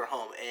 Yeah, we drove her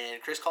home,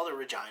 and Chris called her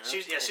Regina. She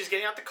was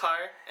getting out the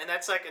car, and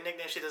that's like a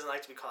nickname she doesn't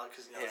like to be called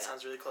because it Yeah.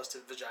 sounds really close to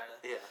vagina.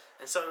 Yeah.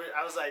 And so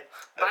I was like,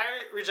 "Bye,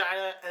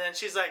 Regina," and then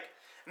she's like,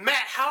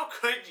 "Matt, how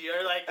could you?"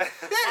 Or like, Yeah,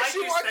 "Why'd she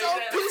you walked say all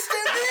that?" pissed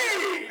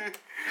at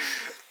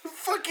me.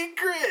 Fucking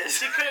Chris.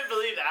 She couldn't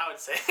believe that I would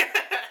say.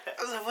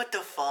 I was like, what the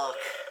fuck?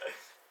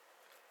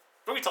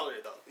 But we told her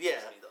though. Yeah.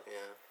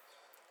 Yeah.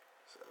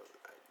 So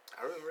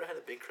I remember I had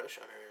a big crush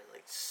on her in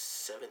like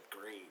 7th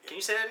grade. Can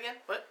you say that again?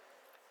 What?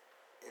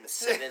 In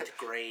 7th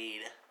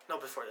grade, No,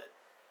 before that.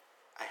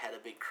 I had a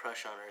big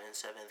crush on her in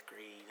 7th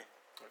grade.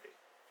 Okay.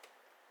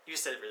 You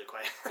said it really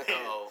quiet.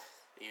 Oh,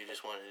 you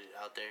just wanted it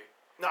out there.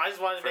 No, I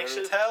just wanted to make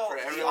sure. Tell for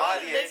the everyone-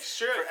 Make audience.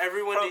 sure. For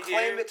everyone to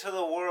Proclaim hear. it to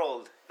the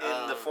world in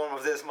the Um, form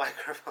of this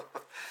microphone.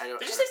 I don't,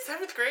 Did you say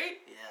 7th grade?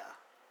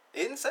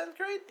 Yeah. In 7th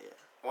grade? Yeah.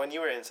 When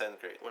you were in 7th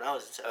grade. When I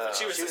was in seventh.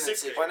 She was in in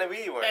 6th grade. When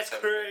we were That's in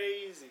 7th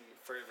grade. crazy.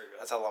 Forever ago.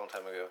 That's a long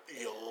time ago.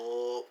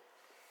 Yo.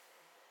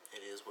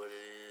 It is what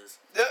it is.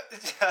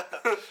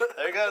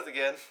 There it goes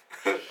again.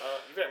 You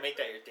better make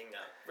that your thing now.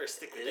 You better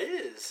stick with It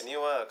it. is. Can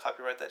you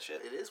copyright that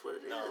shit? It is what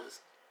it is. No.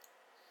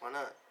 Why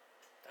not?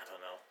 I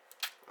don't know.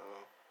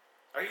 Oh.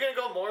 Are you gonna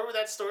go more with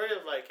that story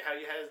of like how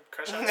you had a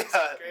crush on her in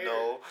 6th grade?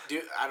 No.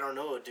 I don't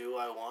know. Do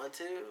I want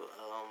to?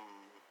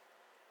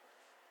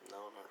 No,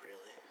 not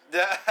really.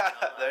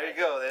 There you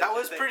go. There's That the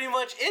was thing. pretty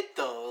much it,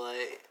 though.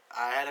 Like,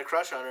 I had a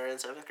crush on her in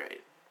 7th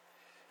grade.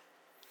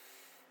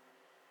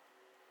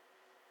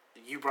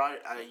 You brought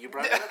it. You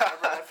brought it up.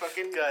 I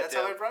fucking. God That's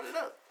how I damn. brought it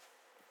up.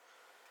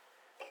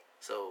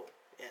 So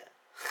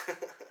yeah.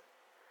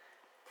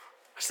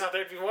 It's not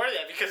there to be more of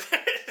that because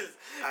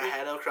I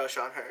had a crush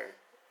on her,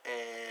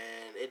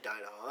 and it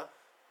died off.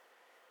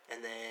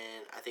 And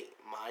then I think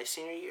my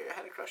senior year, I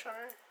had a crush on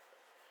her.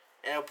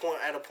 And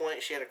at a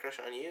point, she had a crush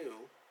on you.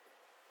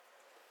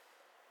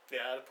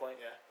 yeah, at a point,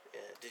 yeah. Yeah.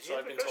 Did So you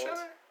have I've a been crush told.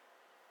 on her?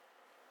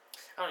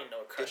 I don't even know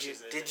what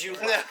crushes is. Did you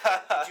anymore.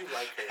 did you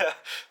like her?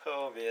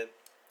 Oh man.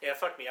 Yeah,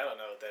 fuck me. I don't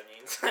know what that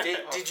means.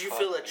 Did you fuck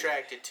feel me.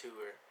 attracted to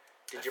her?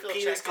 Did I your feel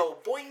penis attracted-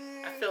 go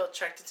boing? I feel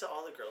attracted to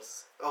all the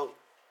girls. Oh.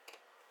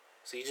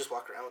 So you just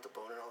walk around with a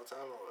boner all the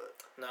time, or what?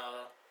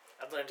 No,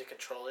 I've learned to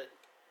control it.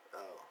 Oh.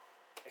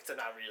 Except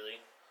not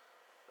really.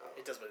 Oh.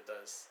 It does what it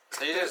does.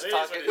 So you're It just is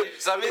talking. what it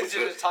is. So that means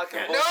you're just talking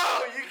bullshit.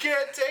 No, you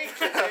can't take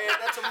it, man.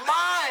 That's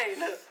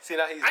mine. See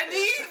now he's. I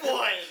need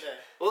one.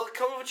 Well,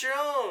 come up with your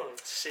own.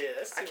 Shit,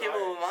 that's I too came up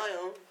hard. with my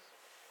own.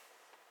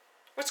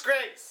 What's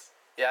Greg's?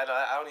 Yeah, no,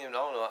 I don't even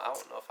know. I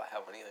don't know if I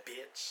have one either.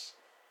 Bitch.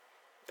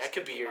 That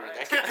could be your. Mine.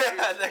 That could be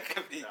your. That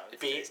could be. No,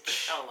 it's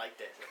Bitch. I don't like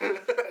that.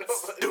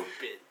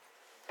 Stupid.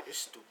 You're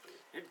stupid.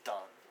 You're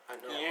dumb. I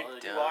know. You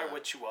dumb. are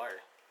what you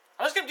are.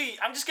 I'm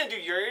just gonna do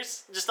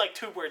yours, just like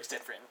 2 words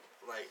different.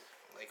 Like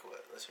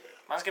what? Let's hear it.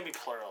 Mine's gonna be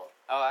plural.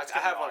 Oh, I gonna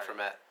have be one art. for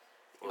Matt.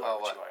 You Oh,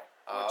 are what? you are.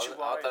 Oh, What you I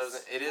thought are it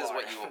was. It you is are.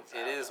 what you.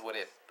 It is what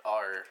it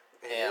are.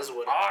 It is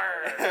what it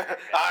Arr.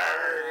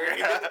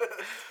 Arr.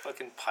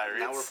 Fucking pirates.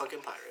 Now we're fucking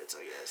pirates,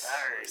 I guess.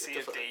 Arr, Like, see what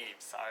if the fuck?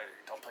 Dave's. Arr,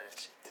 don't play that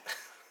shit.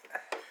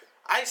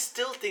 I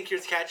still think your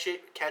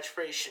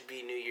catchphrase should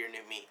be "New Year,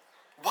 New Me."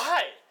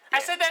 Why? I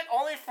Yeah. said that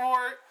only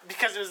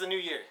because it was the new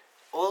year.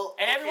 Well,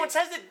 And everyone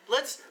says it.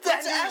 Let's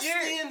That ask New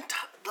Year.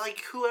 the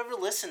whoever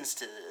listens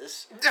to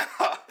this,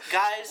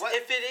 guys. What?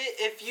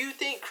 If you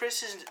think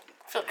Chris's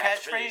I feel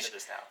Matt's really into catchphrase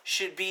this now.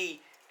 should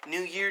be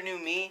 "New Year, New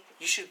Me,"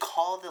 you should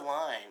call the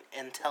line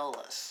and tell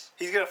us.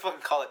 He's gonna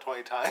fucking call it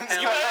 20 times.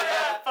 You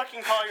better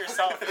fucking call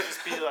yourself and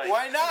just be like,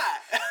 Why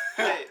not?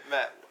 Hey,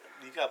 Matt,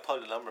 you gotta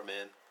plug the number,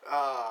 man.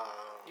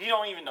 you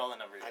don't even know the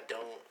number I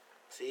don't.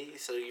 See,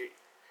 so you're.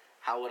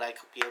 How would I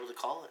be able to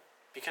call it?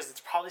 because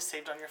it's probably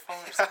saved on your phone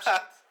or something.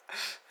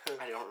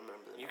 I don't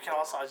remember. The You number. can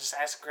also I'll just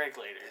ask Greg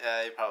later.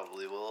 Yeah, he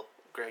probably will.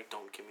 Greg,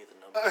 don't give me the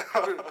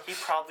number. He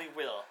probably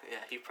will. Yeah,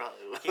 he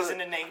probably will. He's an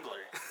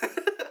enabler.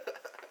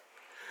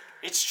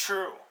 It's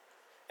true.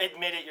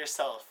 Admit it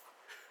yourself.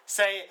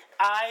 Say,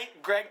 I,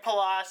 Greg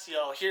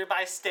Palacio,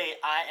 hereby state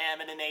I am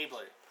an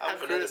enabler. I'm Have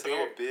another Chris, and I'm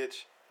a beer.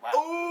 bitch. Wow.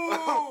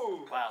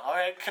 Ooh! Wow. All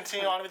right,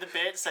 continue on with the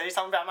bit. Say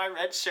something about my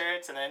red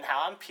shirts and then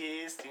how I'm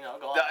peased. You know,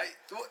 go on.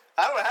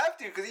 I don't have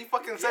to, because he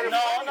fucking said it. No,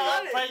 fucking no,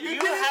 got it. but You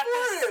you did it have to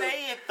for him.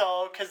 say it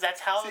though, because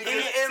that's how See, the He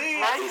See,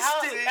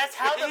 embraced it. That's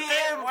how the he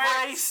bit works.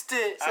 embraced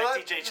it. All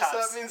right, DJ So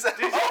Chops. that means that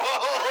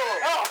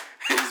Oh,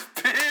 he's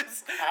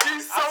pissed.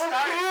 He's so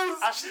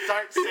pissed. I should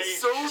start saying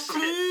He's so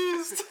shit.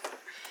 pissed.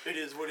 It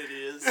is what it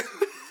is.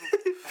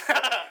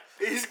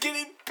 He's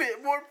getting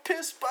more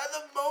pissed by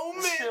the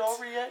moment. Shit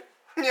over yet?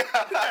 Yeah.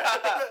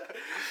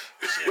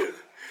 Shit.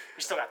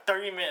 We still got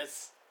 30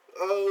 minutes.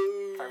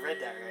 Oh. If I read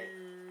that right.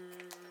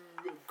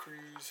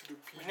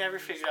 We never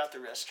figured out the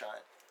restaurant.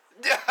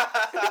 We're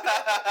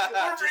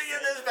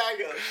bringing this back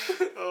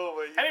up. Oh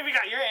my I god. mean, we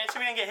got your answer.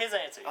 We didn't get his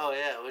answer. Oh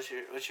yeah, what's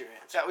your answer?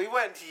 Yeah, we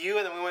went to you,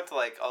 and then we went to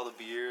like all the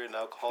beer and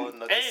alcohol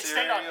and the And it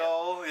stayed on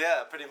cereal.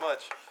 Yeah, pretty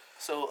much.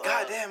 So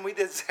God damn, we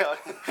did say on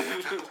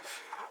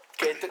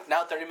Okay,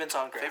 now 30 minutes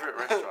on Greg. favorite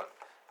restaurant.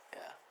 Yeah.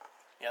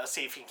 Yeah, let's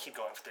see if we can keep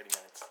going for 30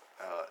 minutes.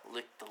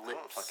 Lick the I lips.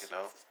 don't fucking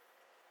know.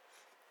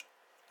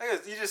 I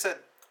guess you just said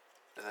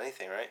there's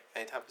anything, right?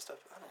 Any type of stuff.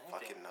 I don't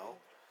Anything. fucking know.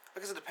 I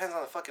guess it depends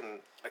on the fucking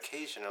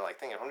occasion or like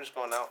thing. If I'm just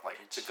going out like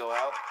to go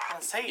out,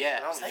 Say it. Yeah,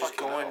 I don't say he's fucking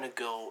it. going know. to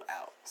go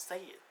out. Say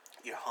it.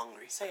 You're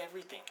hungry. Say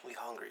everything. we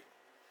hungry.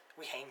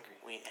 We hangry.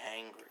 We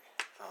hangry.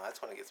 Oh,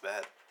 that's when it gets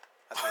bad.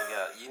 That's when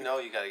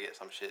you gotta get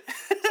some shit.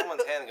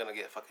 Someone's hand gonna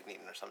get fucking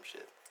eaten or some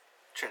shit.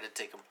 Try to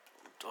take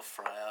a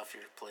fry off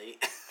your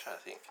plate. trying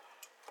to think.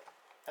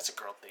 That's a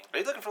girl thing. Are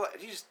you looking for like?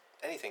 You just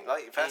anything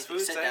like fast Anything.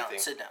 foods? Sit down, Anything?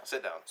 sit down.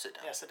 Sit down. Sit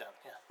down. Yeah, sit down.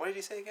 Yeah. What did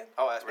he say again?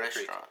 Oh, Aspen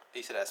Creek. Restaurant.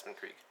 He said Aspen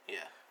Creek.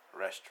 Yeah.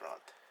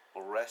 Restaurant.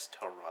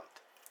 Restaurant.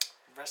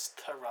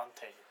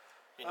 Restaurante.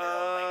 in your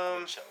own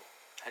language. So.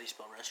 How do you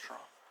spell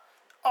restaurant?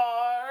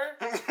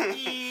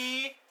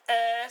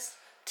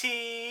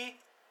 R-E-S-T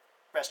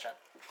restaurant.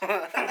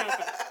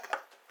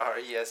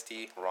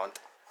 R-E-S-T, Ront.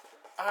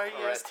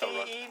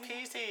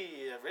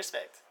 R-E-S-T-E-P-C.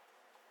 Respect.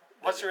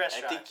 What's your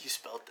restaurant? I think you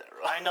spelled that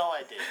wrong. I know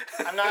I did.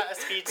 I'm not a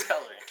speed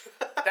speller.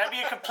 That'd be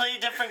a completely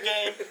different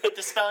game if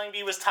the spelling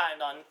bee was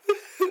timed on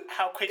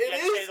how quick you had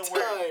to say the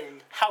word.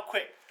 timed. How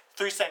quick?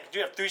 3 seconds.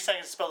 You have 3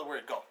 seconds to spell the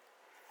word. Go.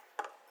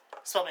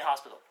 Spell me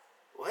hospital.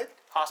 What?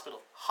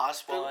 Hospital.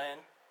 Hospital? 1,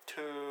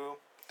 2,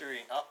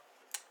 3. Oh.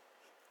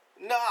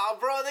 Nah,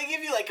 bro, they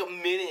give you like a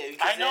minute.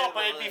 I know,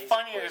 but it'd be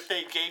funnier if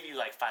they gave you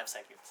like 5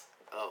 seconds.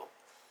 Oh.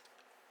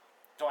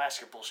 Don't ask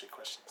your bullshit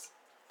questions.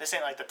 This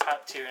ain't like the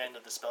top tier end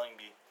of the spelling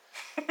bee.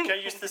 Can I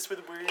use this with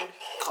a word?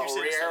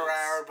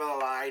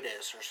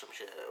 Careerabilitis or some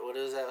shit. What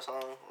is that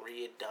song?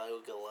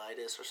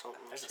 Readogalitis or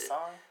something? There's a shit.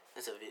 song?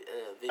 It's a video.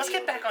 Let's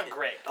get back on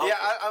Greg. Okay. Yeah,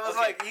 I was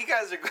like, you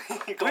guys are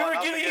going. We were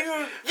giving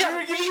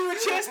you a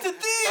chance to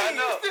think. I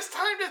know. This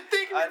time to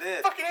think of I your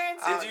did. fucking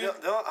answer.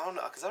 I don't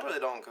know, because I really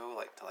don't go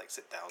to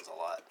sit downs a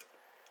lot.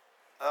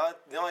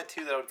 The only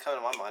two that would come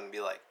to my mind would be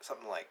like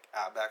something like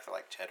Outback or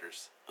like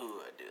Cheddar's.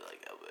 Ooh, I do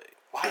like Outback.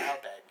 Why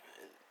Outback?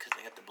 Because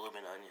they got the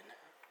blooming onion.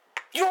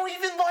 You don't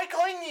even like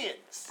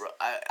onions. Bro,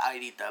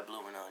 I'd eat that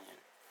blooming onion.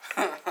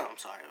 I'm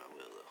sorry, I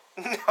will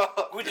though.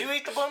 No. Would you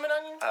eat the blooming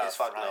onion? It's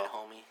fuck fried, no.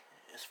 homie.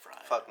 It's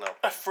fried. Fuck no.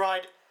 A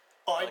fried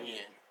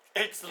onion.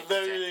 It's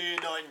literally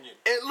an onion.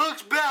 It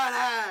looks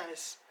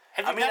badass.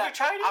 Have you never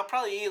tried it? I'll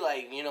probably eat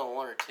like 1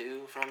 or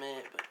 2 from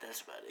it, but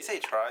that's about it. You say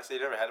try, so you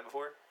never had it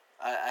before?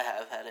 I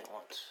have had it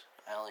once.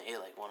 I only ate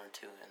like 1 or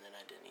 2, and then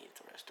I didn't eat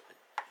the rest of it.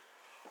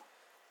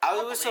 I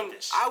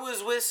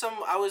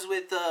was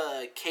with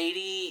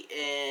Katie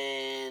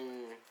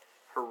and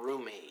her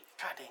roommate.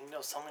 God dang, you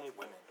know so many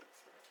women.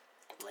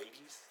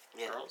 Ladies?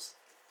 Yeah. Girls?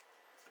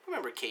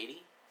 Remember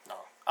Katie? No.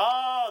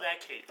 Oh,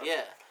 that Katie. Okay.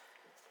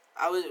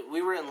 Yeah.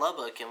 We were in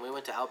Lubbock and we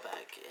went to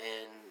Outback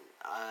and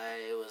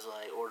I was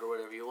like, order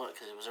whatever you want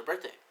because it was her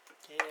birthday.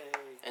 Yay.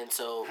 And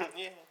so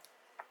Yeah.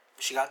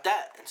 she got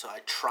that, and so I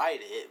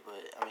tried it,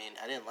 but I mean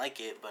I didn't like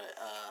it, but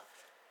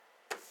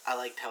I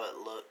liked how it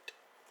looked.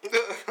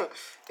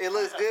 It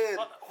looks good.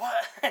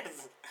 What?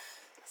 That's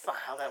not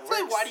how that It's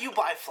works. like, why do you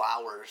buy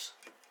flowers?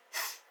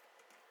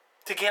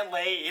 To get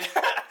laid.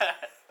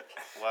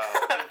 Wow,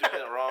 you've been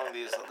doing it wrong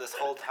this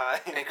whole time.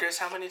 And Chris,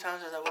 how many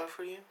times does that work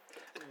for you?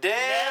 Damn.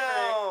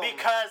 Never,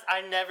 because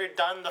I've never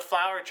done the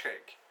flower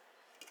trick.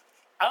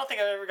 I don't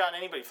think I've ever gotten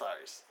anybody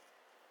flowers.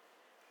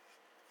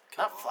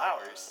 Not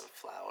flowers.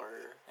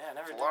 Flower. Yeah, I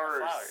never done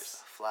Flowers.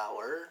 flowers.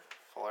 Flower.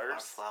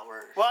 Flowers.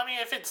 Flower. Well, I mean,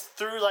 if it's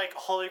through, like,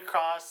 Holy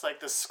Cross, like,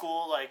 the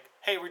school, like,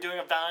 hey, we're doing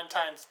a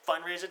Valentine's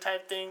fundraiser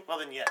type thing, well,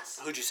 then yes.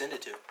 Who'd you send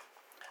it to?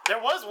 There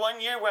was one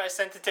year where I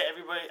sent it to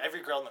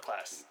every girl in the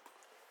class.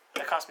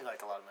 That cost me,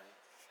 like, a lot of money.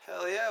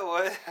 Hell yeah,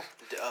 what?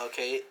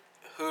 Okay,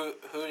 who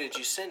did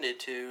you send it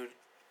to?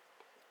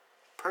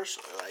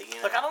 Personally, like, you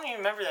know. Look, I don't even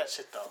remember that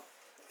shit, though.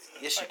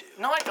 Yes, Like, you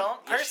do. no, I don't.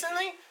 Yes, you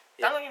Personally,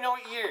 Yeah. I don't even know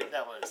what year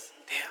that was.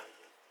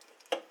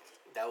 Damn.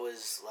 That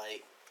was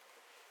like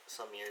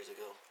some years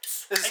ago.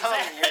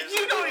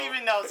 You don't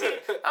even know. See,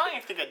 I don't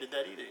even think I did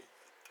that either.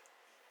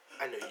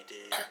 I know you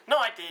did. No,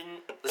 I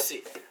didn't. Let's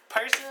see.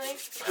 Personally,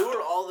 Who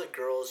are all the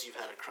girls you've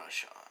had a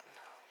crush on?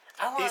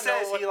 I don't He want to know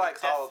says what he the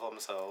likes all of them,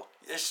 so.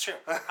 It's true.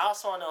 I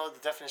also want to know the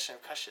definition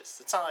of crushes.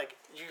 It's not like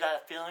you got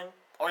a feeling,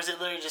 or is it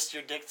literally just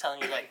your dick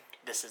telling you like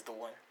this is the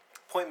one?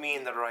 Point me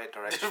in the right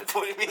direction.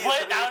 Point me.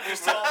 What? That would be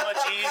so much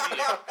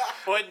easier.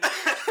 What?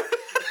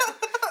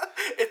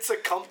 It's a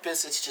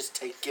compass. It's just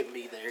taking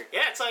me there.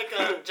 Yeah, it's like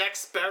Jack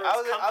Sparrow's I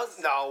compass.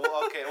 was no,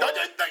 well, okay. Well,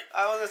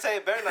 I was gonna say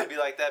it better not be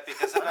like that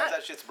because sometimes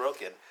that shit's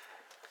broken.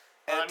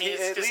 And Well, I mean,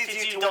 it's it just leads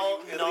 'cause you you to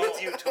don't what know. it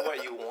leads you to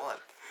what you want.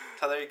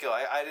 So there you go.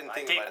 I didn't My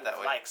think dick about it that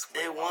way. likes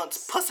what It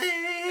wants pussy.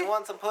 It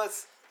wants some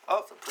puss.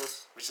 Oh, Some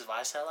puss. which is why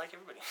I say I like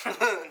everybody.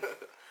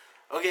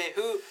 Okay,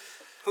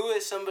 who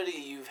is somebody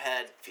you've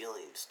had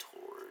feelings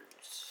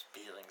towards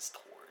Feelings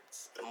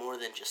towards. more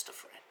than just a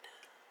friend?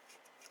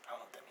 I don't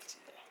know what that means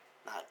either.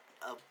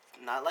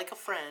 Not like a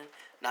friend,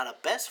 not a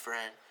best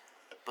friend,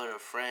 but a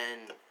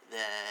friend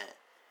that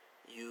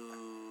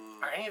you.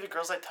 Are any of the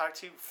girls I talk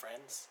to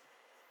friends?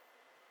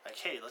 Like,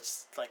 hey,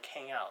 let's like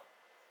hang out.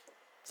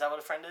 Is that what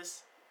a friend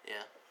is?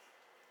 Yeah.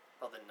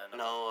 Well, then none of them.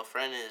 No, a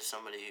friend is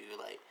somebody who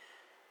like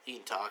you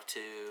can talk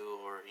to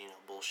or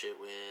bullshit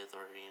with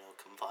or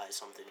confide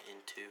something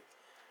into.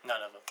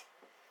 None of them.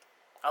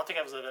 I don't think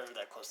I was ever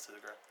that close to the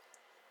girl.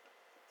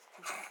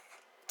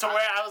 To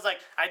where I was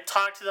like, I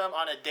talked to them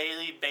on a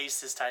daily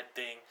basis type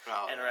thing,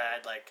 Oh, and where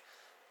I'd like,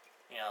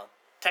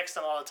 text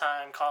them all the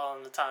time, call them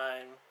all the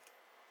time.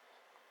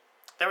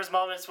 There was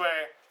moments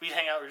where we'd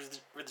hang out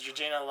with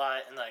Georgina a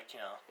lot, and like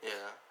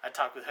Yeah. I'd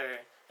talk with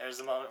her. There was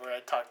a moment where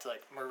I'd talk to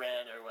like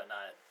Miranda or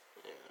whatnot.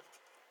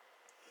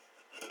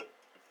 Yeah.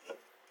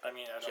 I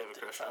mean, I Did you don't have a think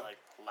crush that on like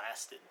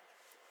lasted.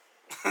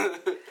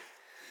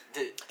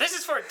 Did, This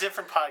is for a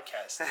different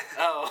podcast.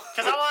 oh.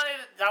 Because I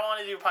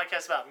wanted to do a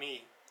podcast about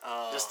me.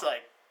 Oh. Just to,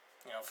 like,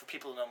 for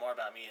people to know more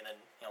about me, and then,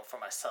 for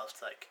myself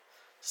to, like,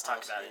 Just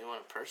talk so about it. You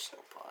want a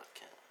personal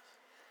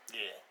podcast? Yeah.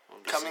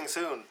 Coming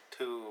soon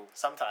to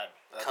Sometime.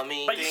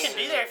 Coming. But you can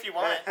be there if you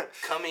want.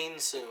 Coming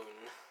soon.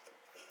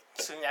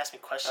 Soon you ask me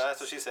questions.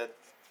 That's what she said.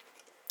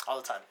 All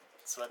the time.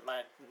 That's what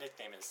my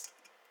nickname is.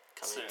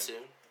 Coming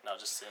soon. No,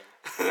 just soon.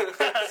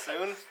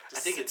 Soon? I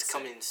think it's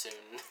coming soon.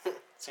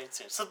 Soon.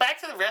 So back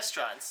to the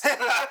restaurants. 'Cause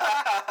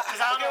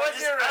I don't know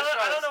what's your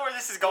I don't know where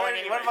this is going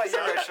anyway. What about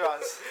your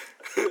restaurants?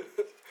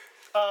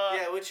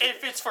 Yeah, which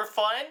if it's for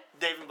fun,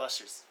 Dave and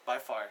Buster's by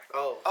far.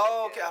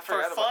 Oh, okay. I For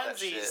forgot about that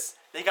shit. funsies,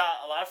 they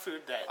got a lot of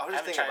food that I was I just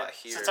haven't thinking tried about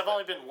here, since I've but-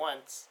 only been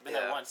there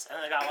Yeah. once, and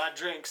then they got a lot of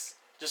drinks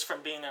just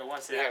from being there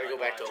once. we They gotta had,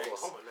 go like, back a to lot of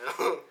drinks. Oklahoma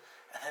now.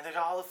 And then they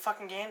got all the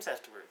fucking games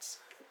afterwards.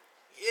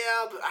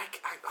 Yeah, but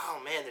oh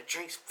man, the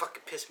drinks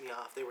fucking pissed me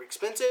off. They were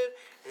expensive,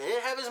 and they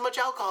didn't have as much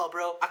alcohol,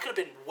 bro. I could have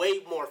been way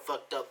more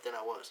fucked up than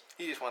I was.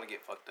 You just want to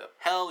get fucked up.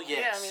 Hell yes.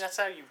 Yeah, I mean that's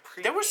how you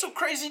pre. There were some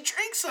crazy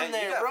drinks in Hey, you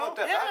there, got bro. fucked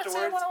up Yeah, that's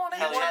afterwards. what I wanna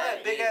You hear. won Yeah,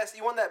 that big yeah. ass.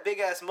 You won that big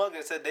ass mug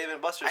that said Dave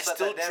and Buster's. I Slept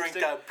still that damn drink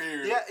stick. that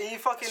beer. Yeah, and you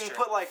fucking That's true.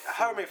 put like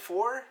how many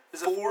 4?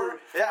 Is it 4? Four.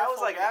 Yeah, I was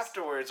Four like beers.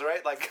 afterwards,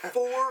 right? Like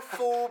 4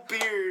 full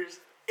beers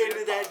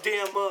into that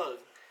damn mug.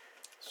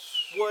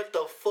 What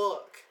the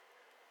fuck?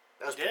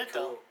 That was You did pretty it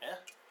cool. though. Yeah.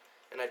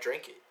 And I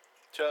drank it.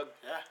 chug.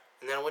 Yeah.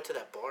 And then I went to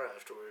that bar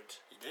afterwards.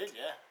 You did.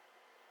 Yeah.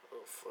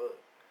 Oh fuck.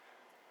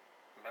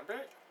 Remember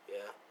it?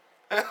 Yeah.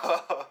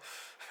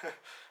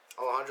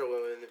 Alejandro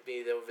went with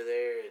me over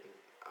there, and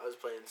I was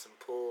playing some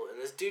pool, and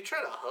this dude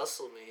tried to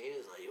hustle me. He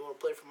was like, "You want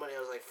to play for money?" I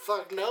was like,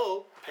 "Fuck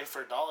no." Pay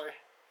for $1.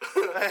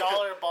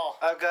 $1 a ball.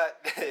 I've got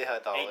yeah,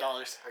 $1.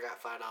 $8. I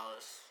got $5.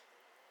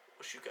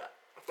 What you got?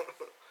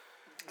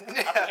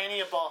 A penny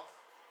a ball.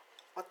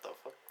 What the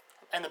fuck?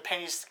 And the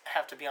pennies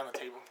have to be on the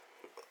table.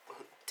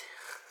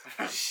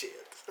 Shit.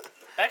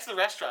 Back to the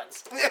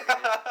restaurants.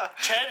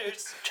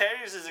 Cheddar's.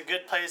 Cheddar's is a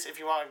good place if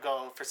you want to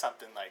go for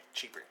something like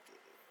cheaper,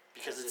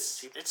 because Is it it's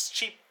cheap? it's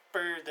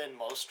cheaper than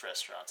most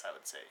restaurants, I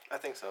would say. I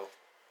think so.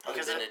 I haven't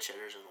Because been it- at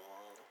Cheddar's in a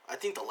while. I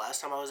think the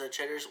last time I was at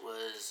Cheddar's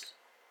was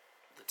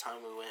the time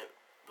we went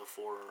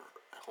before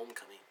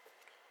homecoming.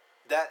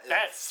 fuck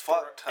That's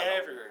ton of-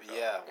 forever ago.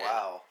 Yeah, Yeah.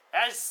 wow.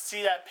 I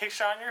see that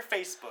picture on your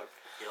Facebook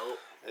Yo,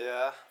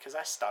 Yeah. because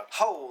I stalked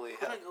Holy who'd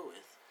hell. I go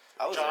with?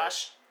 I was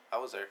Josh. there.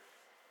 I was there.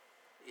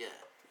 Yeah,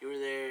 you were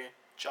there.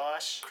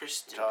 Josh.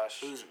 Kristen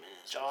Josh. Huzman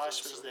is Josh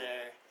also was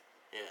there.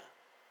 Yeah,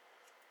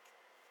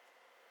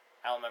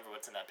 I don't remember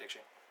what's in that picture.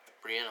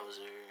 Brianna was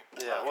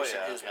there. Yeah, well,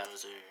 Kristen yeah. Huzman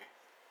was there.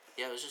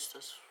 Yeah, it was just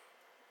us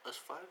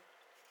 5.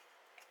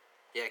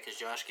 Yeah, because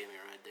Josh gave me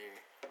a ride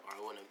there, or I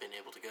wouldn't have been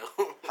able to go.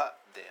 Hot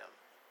damn.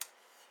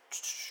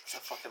 That's a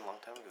fucking long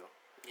time ago.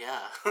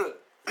 Yeah,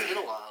 it's been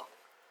a while.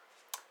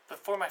 But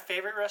for my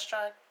favorite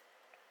restaurant,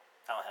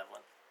 I don't have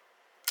one.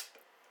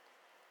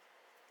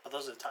 But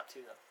those are the top 2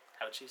 though.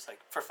 I would choose like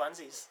for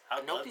funsies. I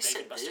would Nobody love Dave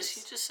said and Buster's. this.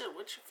 You just said,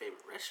 "What's your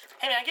favorite restaurant?"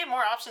 Hey man, I gave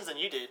more options than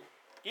you did.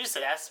 You just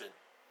said Aspen,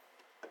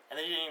 and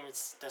then you didn't even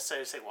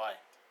necessarily say why.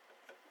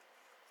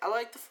 I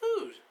like the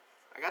food.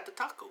 I got the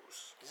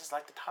tacos. You just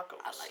like the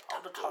tacos. I like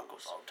all the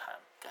tacos. tacos all the time.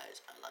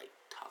 Guys, I like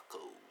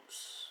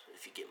tacos.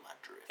 If you get my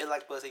drift. You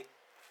like pussy?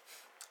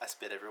 I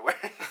spit everywhere.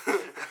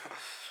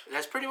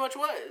 That's pretty much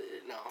what.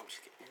 No, I'm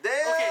just kidding.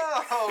 Damn!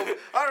 Okay.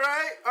 All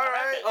right.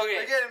 Okay.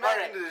 We're getting back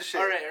alright, into this shit.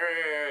 Alright.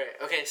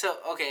 Okay, so,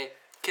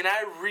 can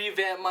I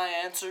revamp my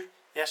answer?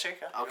 Yeah, sure.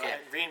 Go. Okay. Go ahead.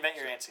 Reinvent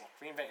your answer.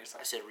 Reinvent I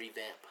yourself. said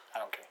revamp. I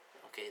don't care.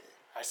 Okay, then.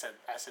 I said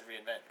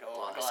reinvent. Go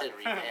Well, on. I Go said on.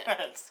 revamp.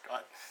 Go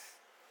on.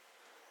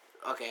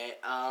 Okay,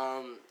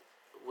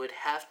 would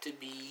have to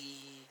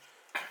be.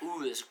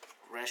 Ooh, this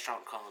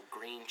restaurant called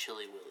Green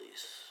Chili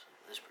Willie's.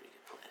 That's a pretty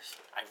good place.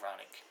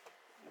 Ironic.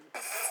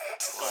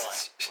 Go on.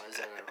 Why is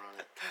that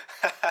ironic?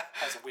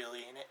 Has a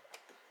wheelie in it.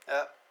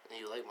 Yep.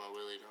 You like my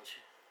Willie, don't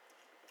you?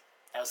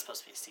 That was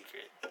supposed to be a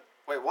secret.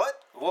 Wait,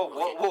 what? Whoa,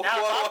 whoa, Okay. whoa, Now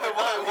whoa, talk whoa,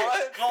 about it.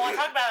 what? You want to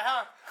talk about it,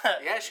 huh?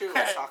 Yeah, sure.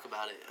 Let's talk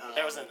about it.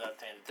 There was another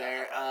thing. to talk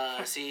There.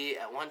 about. See,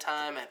 at one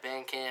time at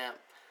band camp,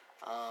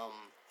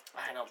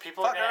 I know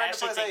people Fuck are gonna around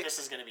actually the think place, this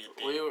is gonna be a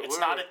thing. We were- It's we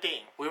not were- a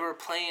thing. we were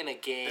playing a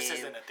game. This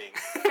isn't a thing.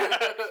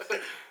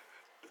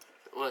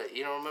 What?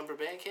 You don't remember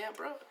band camp,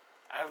 bro?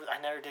 I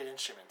never did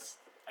instruments.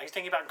 Are you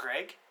thinking about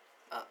Greg?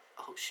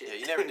 Oh shit. Yeah,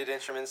 you never did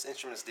instruments.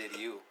 Instruments did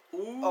you.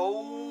 Ooh.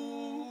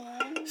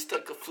 Oh.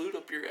 Stuck a flute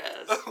up your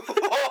ass.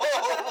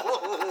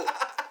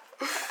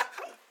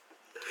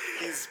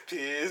 He's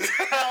pissed.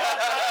 Funny.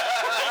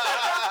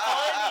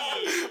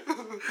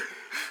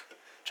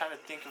 Trying to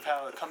think of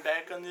how to come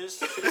back on this.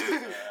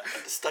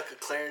 Stuck a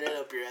clarinet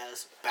up your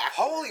ass. Backwards.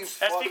 Holy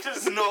fuck.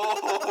 because- No.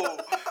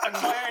 A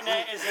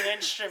clarinet is an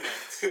instrument.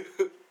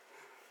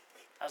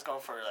 I was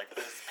going for like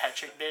this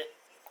Patrick bit.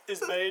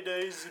 Is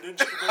mayonnaise an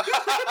instrument?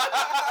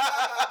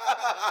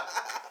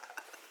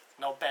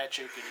 No,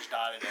 Patrick, it is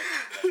not an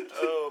instrument.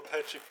 Oh,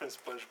 Patrick from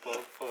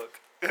SpongeBob.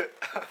 Fuck.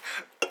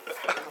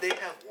 They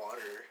have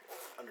water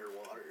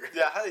underwater.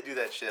 Yeah, how they do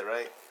that shit,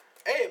 right?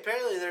 Hey,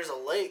 apparently there's a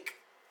lake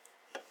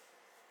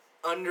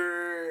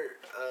under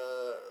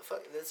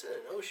fuck, that's in an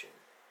ocean.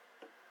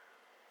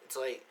 It's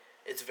like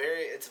it's a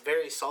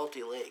very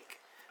salty lake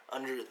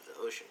under the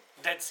ocean.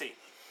 Dead Sea.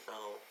 No.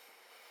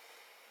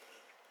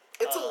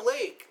 It's a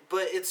lake,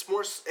 but it's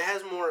more. It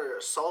has more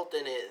salt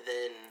in it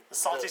than The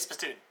salty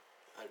spittoon.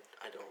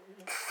 I don't.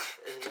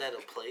 Isn't that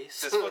a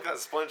place? This fucking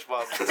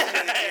SpongeBob.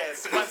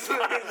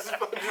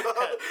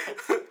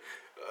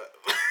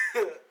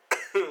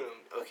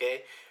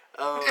 Okay.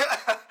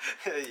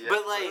 Yeah,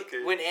 But like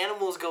okay. when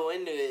animals go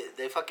into it,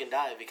 they fucking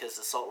die because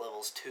the salt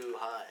level's too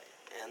high,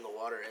 and the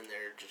water in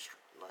there just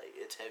like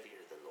it's heavier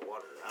than the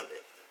water around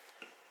it.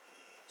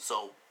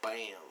 So bam.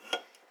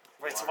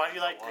 Wait, so Water why do you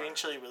in the like water. green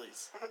chili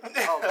willies?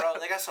 Oh, bro,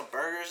 they got some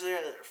burgers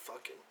there that are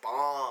fucking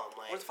bomb.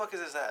 What Like, the fuck is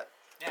this at?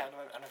 Yeah,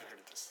 I never heard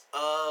of this.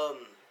 Are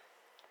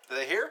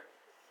they here?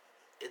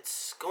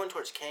 it's going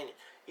towards Canyon.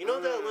 You know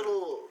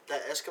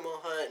that Eskimo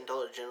hut in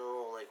Dollar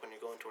General, like when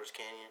you're going towards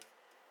Canyon?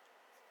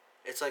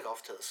 It's like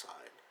off to the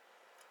side.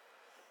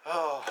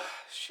 Oh,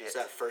 shit. It's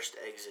that first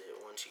exit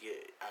once you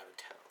get out of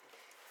town.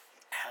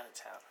 Out of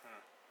town.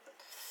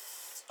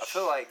 I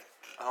feel like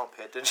I don't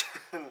pay attention.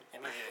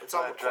 It's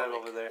on I drive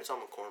McCormick. over there. It's on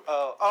McCormick.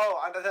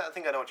 I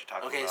think I know what you're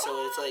talking Okay, about.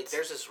 so it's like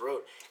there's this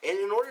road, and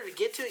in order to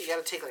get to it, you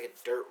gotta take like a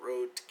dirt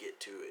road to get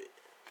to it.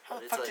 How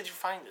the It's fuck like, did you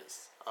find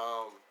this?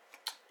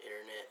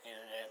 Internet.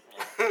 Internet.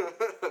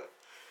 Yeah.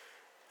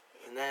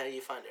 Isn't that how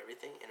you find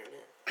everything?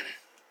 Internet.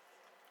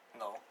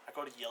 No, I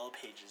go to Yellow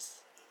Pages.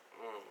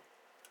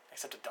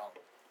 Except a dump.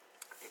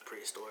 You're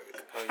prehistoric.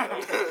 Oh,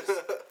 yeah.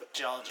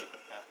 Geology.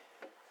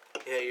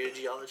 Yeah. Yeah, you're a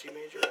geology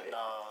major, right? No,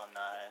 I'm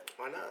not.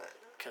 Why not?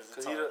 Because 'Cause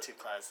it's you only don't- 2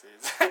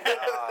 classes.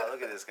 Ah,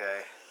 look at this guy.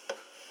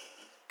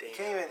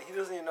 Damn. He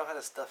doesn't even know how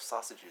to stuff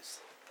sausages.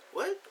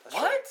 What? That's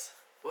What? Right.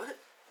 What?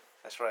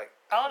 That's right.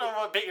 I don't know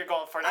what bit you're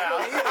going for now. I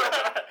don't either. I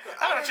don't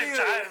know what don't you're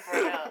either. trying for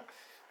now.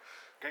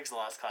 Greg's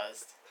lost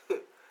cause.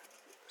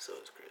 So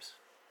is Chris.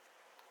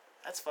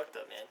 That's fucked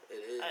up, man. It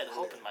is. I had isn't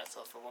hope it? in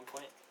myself at one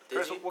point. Did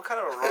Chris, you? what kind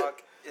of a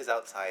rock is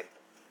outside?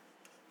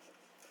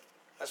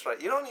 That's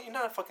right. You're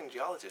not a fucking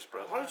geologist,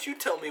 bro. Why don't you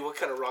tell me what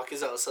kind of rock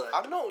is outside?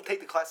 I don't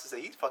take the classes that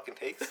he fucking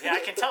takes. Yeah, I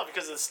can tell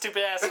because of the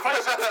stupid ass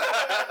questions.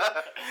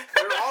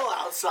 They're all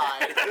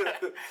outside.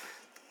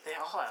 They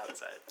all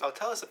outside. Oh,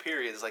 tell us the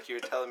periods like you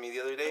were telling me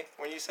the other day.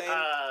 What were you saying?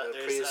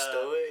 There's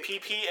prehistoric.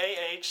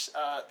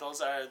 PPAH.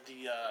 Those are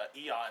the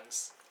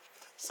eons.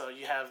 So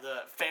you have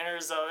the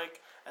Phanerozoic,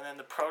 and then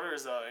the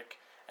Proterozoic,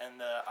 and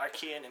the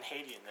Archean and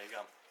Hadean. There you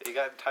go. You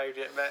got tired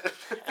yet, Matt?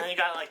 And then you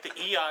got like the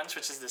eons,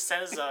 which is the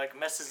Cenozoic,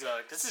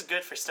 Mesozoic. This is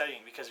good for studying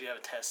because we have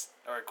a test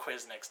or a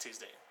quiz next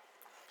Tuesday.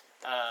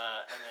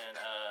 And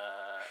then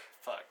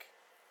fuck.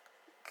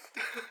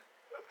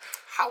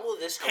 How will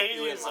this help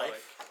you in Paleozoic.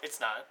 life?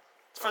 It's not.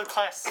 It's for the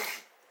class.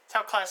 It's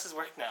how classes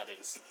work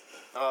nowadays.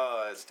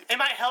 Oh, that's stupid. It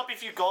might help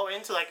if you go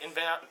into like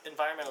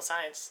environmental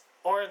science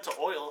or into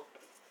oil.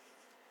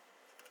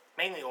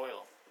 Mainly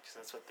oil, because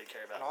that's what they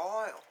care about.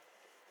 Oil.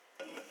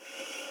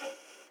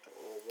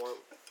 Won't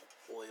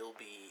oil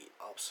be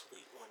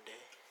obsolete one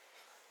day?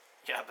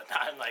 Yeah, but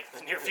not in like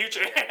the near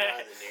future. Not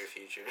in the near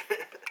future.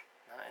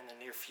 Not in the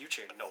near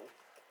future. No.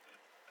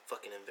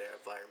 Fucking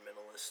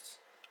environmentalists.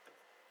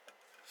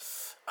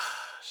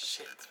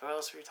 Shit. What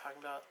else were you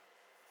talking about?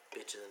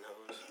 Bitches and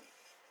hoes.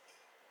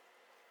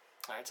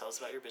 All right, tell us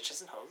about your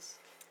bitches and hoes.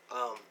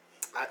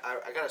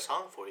 I got a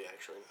song for you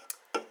actually.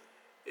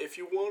 If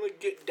you want to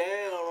get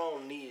down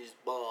on these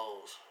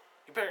balls,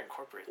 You better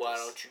incorporate why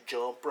this. don't you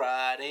jump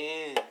right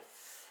in?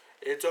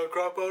 It's a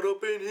crop out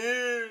up in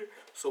here.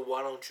 So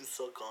why don't you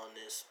suck on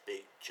this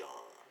Big John?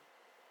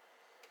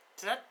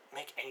 Did that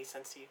make any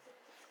sense to you?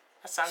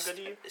 That sound good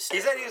to you? It's He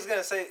Step said he was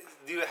gonna say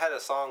dude had a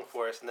song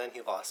for us, and then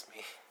he lost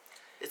me.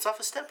 It's off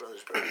of Step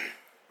Brothers, bro.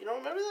 You don't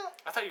remember that?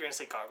 I thought you were gonna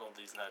say gargle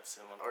these nuts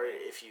in one Or point.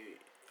 if you,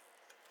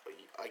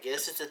 I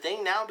guess it's a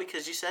thing now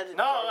because you said it.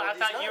 No, Gargle I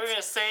These thought you were Nuts.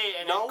 gonna say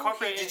and No,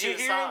 incorporate it did into you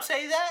the hear song. him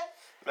say that?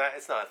 Matt,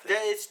 it's not a thing.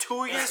 That it's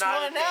 2 against not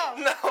a 1 now.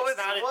 thing. No, It's it's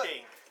not a what?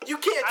 thing. You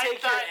can't I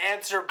take your thought-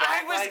 answer back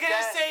I was like gonna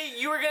that. say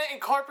you were gonna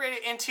incorporate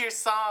it into your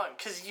song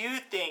because you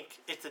think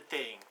it's a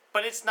thing,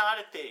 but it's not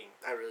a thing.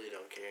 I really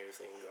don't care if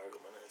they can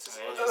gargle my nuts as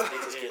Yeah, long it as is. they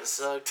just get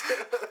sucked.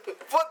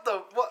 What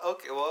the what?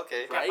 Okay, well,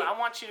 okay. Yeah, Right? but I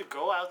want you to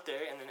go out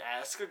there and then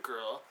ask a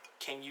girl,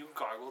 "Can you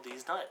gargle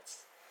these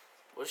nuts?"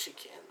 Well, she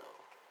can though.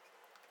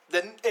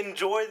 Then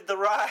enjoy the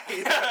ride.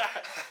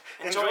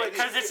 Enjoy it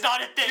because it's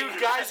not a thing. You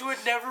guys would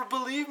never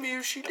believe me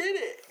if she did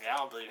it. Yeah, I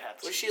don't believe half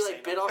the When shit she you like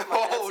say, bit no. off my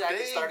Oh, nutsack and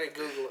dang.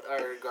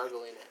 started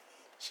gargling it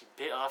She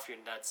bit off your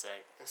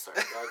nutsack. and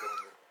started gargling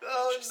it.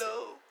 Oh Interesting.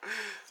 no.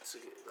 So,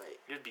 like,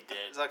 You'd be dead.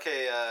 It's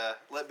okay.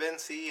 Let Ben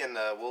see, and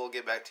we'll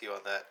get back to you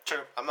on that.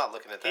 True. I'm not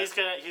looking at that.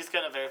 He's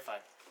gonna verify.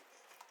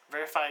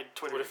 Verified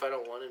Twitter. what if I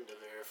don't want him to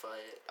verify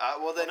it?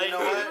 Well, then Well, you know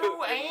then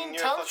what? you I mean, ain't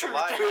you're a telling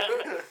fucking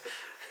truth. liar.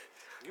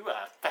 You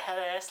are a fat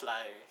ass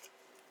liar.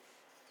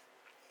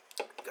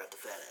 Got the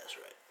fat ass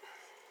right.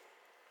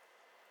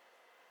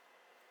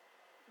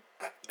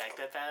 Back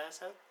that fat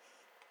ass up.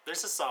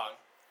 There's a song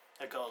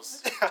that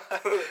goes.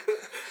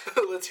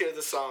 Let's hear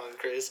the song,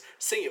 Chris.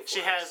 Sing it for She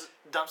us. has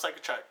dumps like a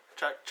truck.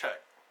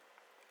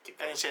 Keep And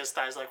going. then she has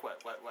thighs like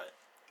what?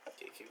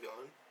 Okay, keep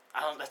going. I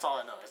don't. That's all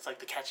I know. It's like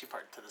the catchy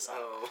part to the song.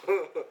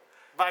 Oh.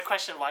 But I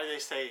question why do they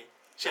say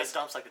she has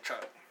dumps like a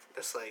truck?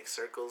 That's like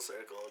circle,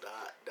 circle,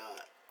 dot,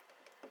 dot.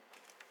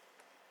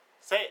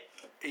 Say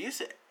it. You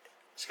said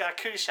She got a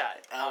cootie shot.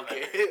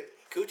 okay.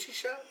 Coochie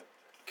shot.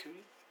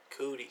 Cootie?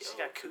 Cootie. She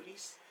got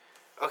cooties?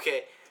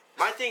 Okay,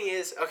 my thing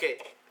is okay.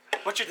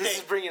 What's your This thing?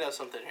 is bringing up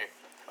something here.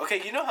 Okay,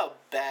 you know how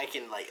back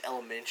in like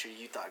elementary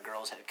you thought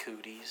girls had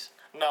cooties?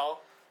 No.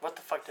 What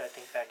the fuck did I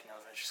think back in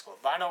elementary school?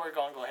 But I know where we're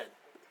going. Go ahead.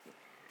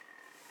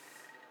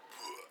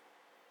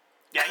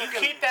 Yeah, you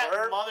keep that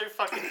burp.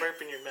 motherfucking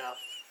burp in your mouth.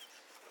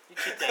 You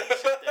keep that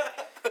shit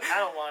there. I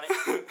don't want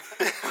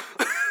it.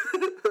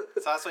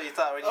 So that's what you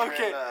thought when you were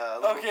in a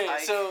little Okay, hike?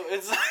 so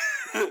it's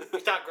You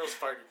thought girls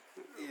farted.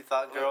 You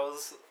thought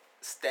girls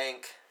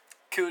stank.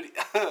 cootie.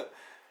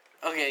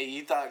 Okay,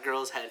 you thought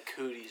girls had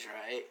cooties,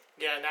 right?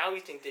 Yeah, now we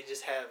think they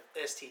just have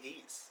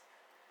STDs.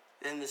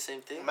 Isn't the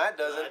same thing? Matt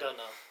doesn't. I don't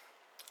know.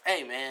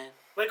 Hey, man.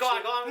 Wait, go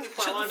on with your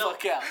plan. Shut I the wanna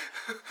fuck out.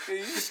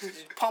 You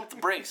just pump the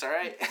brakes, all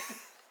right?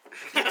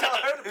 Tell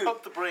her to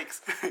pump the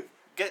brakes.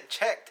 Get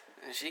checked.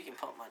 And she can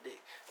pump my dick.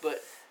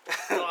 But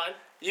Go on.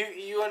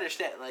 you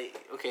understand, like,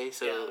 okay,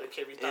 so Yeah,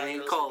 okay, we thought and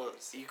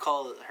girls you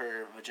call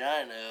her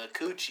vagina a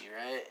coochie,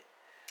 right?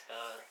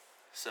 Uh,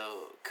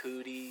 So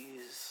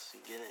cooties, you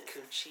get it?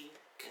 coochie.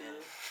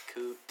 Yeah,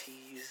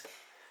 cooties.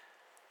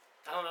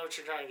 I don't know what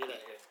you're trying to get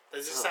at here.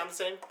 Does it sound the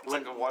same? It's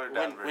like a watered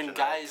down version when of it,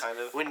 guys kind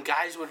of. when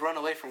guys would run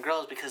away from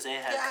girls because they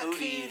had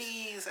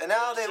cooties. And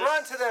now they It's run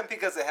just- to them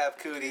because they have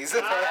cooties.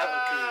 No,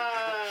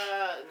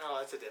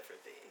 it's a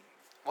different thing.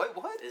 Wait,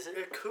 what? Is A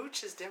it?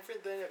 cooch is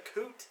different than a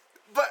coot.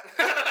 But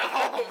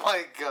oh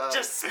my god.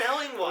 Just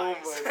spelling wise.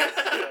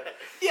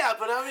 Yeah,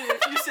 but I mean,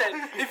 if you said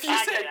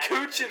I get it.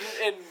 cooch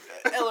in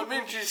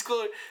elementary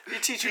school, your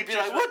teacher would be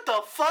like, "What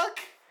the fuck?"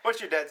 What's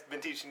your dad's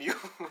been teaching you?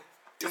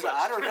 He's like,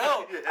 I don't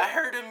know. I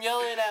heard him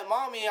yelling at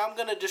mommy, "I'm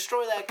gonna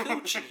destroy that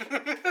coochie."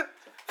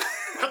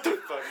 What the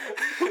fuck?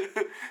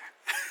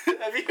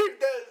 Have you heard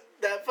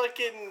that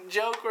fucking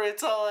joke where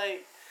it's all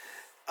like,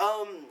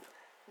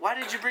 why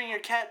did you bring your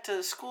cat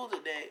to school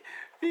today?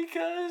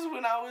 Because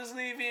when I was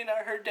leaving,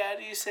 I heard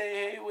Daddy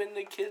say, "Hey, when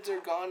the kids are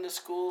gone to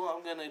school,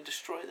 I'm gonna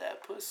destroy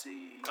that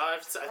pussy, Oh,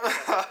 I've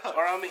heard that.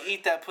 or I'm gonna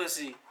eat that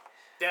pussy."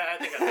 Yeah, I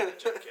think I heard that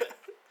joke, yeah.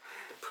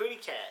 The pretty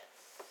cat.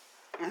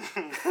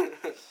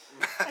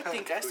 I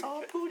think I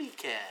saw a pooty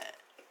cat.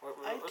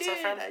 What's that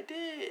from? I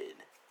did.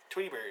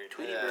 Tweety Bird.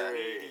 Tweety Yeah. Bird.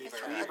 Tweety Bird.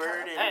 Tweety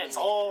Bird. And, Hey, it's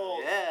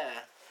old. Yeah.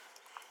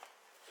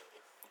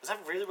 Is that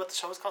really what the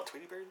show was called?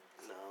 Tweety Bird?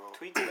 No.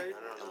 Tweety Bird?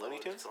 I don't know. The Looney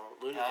Tunes?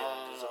 Looney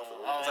Tunes is off of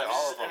Oh, It's like it was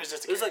all just- of them. It was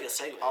just It was like a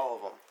segment. All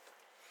of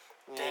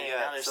them. Dang, Yeah,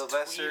 now there's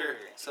Sylvester, Tweeter.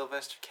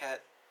 Sylvester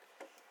Cat,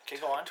 Okay,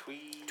 go on.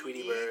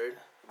 Tweety Bird.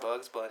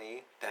 Bugs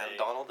Bunny, Okay.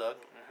 Donald Duck,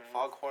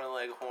 Foghorn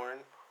Leghorn,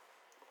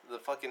 the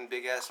fucking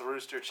big ass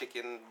rooster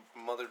chicken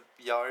mother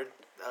yard,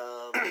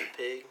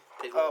 Pig.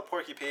 Pig.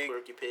 Porky Pig,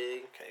 Porky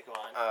Pig. Okay, go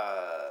on.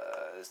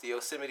 it's the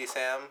Yosemite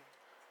Sam,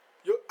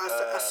 Yo,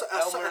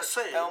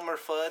 Elmer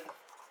Fudd.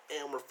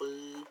 Elmer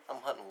Food. I'm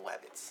hunting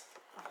rabbits.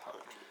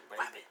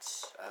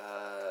 Rabbits.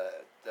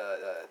 The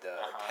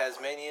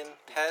Tasmanian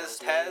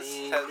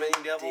Tasmanian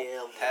Tasmanian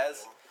devil.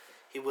 Taz.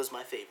 He was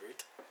my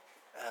favorite.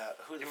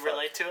 Who the You fuck?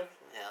 relate to him?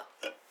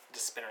 Yeah.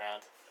 Just spin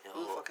around.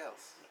 Who the fuck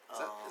else?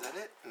 Is that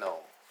it? No.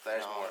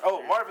 There's No. more.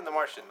 Oh, Marvin the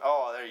Martian.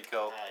 Oh, there you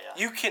go.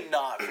 Yeah. You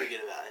cannot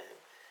forget about him.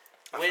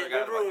 I When,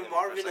 forgot remember about him when for a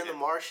Marvin and the second.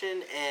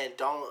 Martian and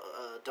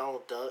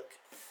Donald Duck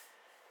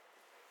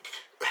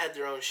had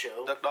their own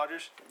show? Duck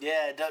Dodgers?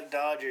 Yeah, Duck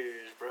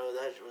Dodgers, bro.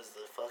 That was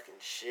the fucking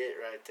shit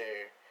right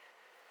there.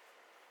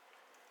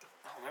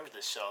 I don't remember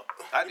this show.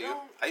 I You do.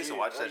 know? I used to Dude,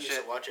 watch I that used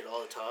shit. to watch it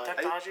all the time.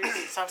 Duck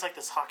Dodgers? Sounds like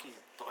this hockey.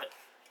 What?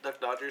 Duck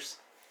Dodgers.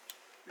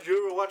 Did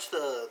you ever watch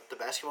the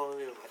basketball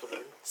movie with Michael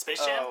Jordan?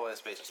 Space Jam? Oh,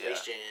 Space Jam.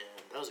 Space Jam.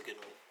 That was a good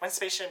one. When's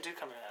Space Jam 2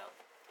 coming out?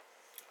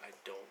 I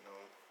don't know.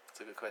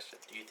 That's a good question.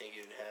 Do you think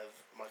it would have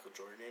Michael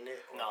Jordan in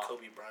it or No.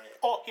 Kobe Bryant?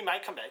 Oh, he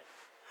might come back.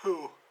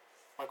 Who?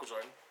 Michael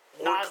Jordan.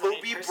 Or Not really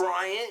Kobe personally.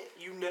 Bryant?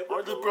 You never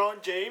Or know.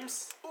 LeBron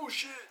James. Oh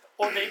shit.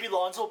 Or maybe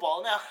Lonzo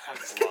Ball now. I'm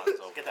just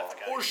Lonzo Get that Ball.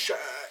 fuck out Or of here.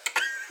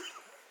 Shaq.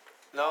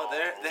 No,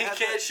 they He had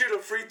can't that- shoot a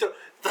free throw.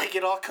 Like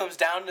it all comes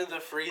down to the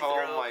free throw.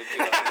 Oh my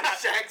god.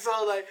 Shaq's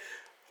all like,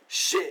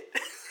 shit.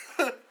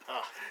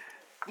 Ah.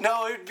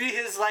 No, it'd be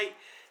his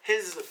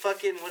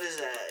fucking, what is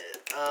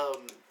that?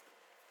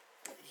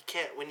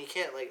 When you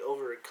can't like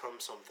overcome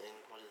something.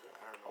 What is that?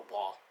 I don't know. A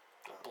wall.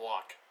 A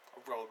block. A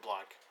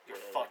roadblock. You're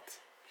Whatever. fucked.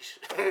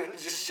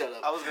 Just shut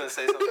up. I was gonna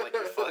say something like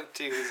you're fucked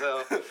too, so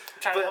I'm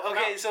trying to But help him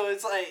okay, out. so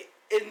it's like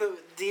in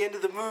the end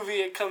of the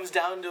movie, it comes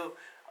down to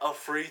a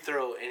free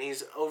throw, and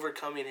he's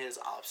overcoming his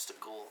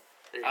obstacle.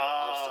 There you go,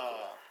 obstacle.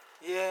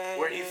 yeah.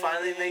 Where he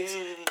finally makes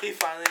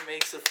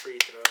a free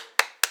throw.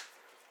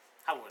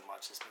 I wouldn't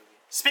watch this movie.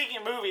 Speaking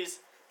of movies,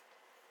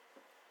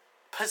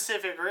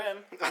 Pacific Rim.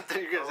 I thought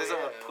you were gonna say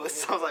Oh, something. yeah.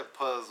 Puss. I was like,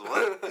 Puzz,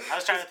 what? I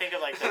was trying to think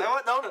of like You know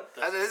the. what?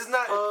 No, this is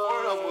not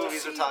porno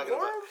movies we're talking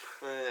porn?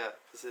 about. Yeah,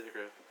 Pacific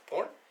Rim.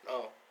 Porn?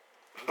 Oh,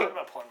 I'm talking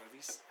about porn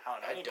movies. I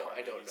don't know. I any don't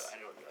porn know. movies.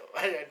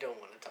 I don't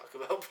want to talk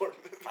about porn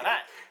movies. Why not?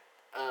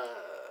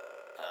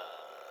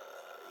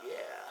 Yeah.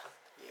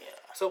 Yeah.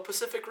 So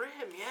Pacific Rim,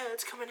 yeah,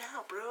 it's coming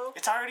out, bro.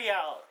 It's already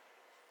out.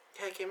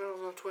 Yeah, it came out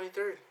on the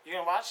 23rd. You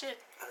gonna watch it?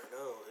 I don't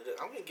know.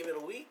 I'm gonna give it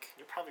a week.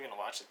 You're probably gonna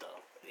watch it though.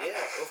 Yeah,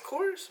 of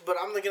course. But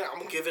I'm gonna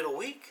give it a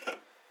week.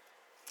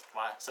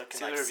 Why? So it can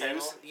See like the settle.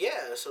 reviews?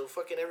 Yeah, so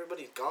fucking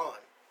everybody's gone.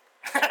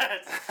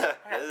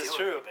 That is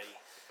true.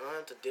 I don't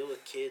have to deal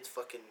with kids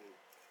fucking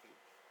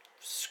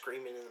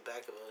screaming in the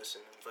back of us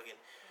and then fucking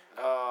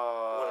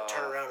want to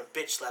turn around and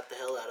bitch slap the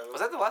hell out of them.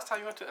 Was that the last time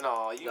you went to?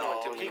 No, you No,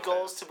 went to. He many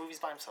goes times. to movies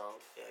by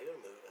himself. Yeah, you're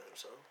gonna move by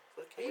himself.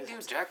 Fuck Hey, you.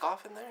 dude, jack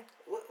off in there.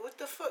 What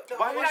the fuck? No,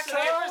 Why I you watched got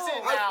the- cameras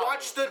in I now?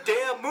 watched the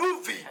damn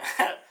movie.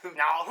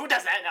 No, who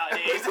does that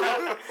nowadays?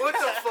 What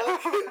the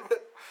fuck?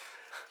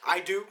 I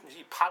do. You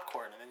eat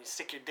popcorn and then you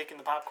stick your dick in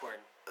the popcorn.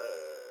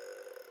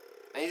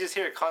 And you just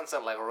hear a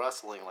constant like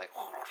rustling, like.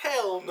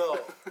 Hell no.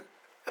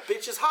 That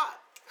bitch is hot.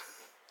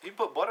 You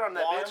put butter on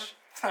that Warm. bitch.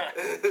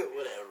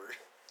 Whatever.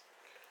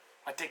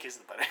 My dick is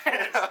the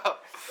butter.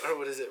 Or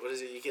what is it? What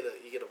is it? You get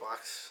a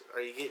box,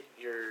 or you get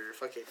your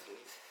fucking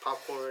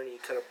popcorn. You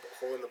cut a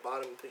hole in the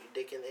bottom and put your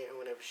dick in there.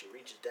 Whenever she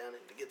reaches down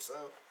and to get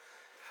some.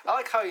 I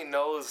like how he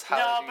knows how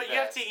No, to do but that. you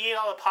have to eat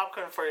all the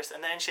popcorn first,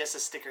 and then she has to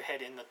stick her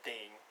head in the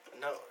thing.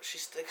 No, she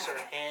sticks her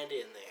hand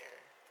in there.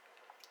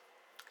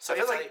 So I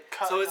feel It's like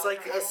cut so it's out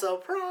like her a hand.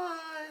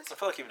 surprise. I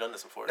feel like you've done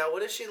this before. Now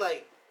what if she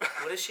like?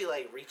 What if she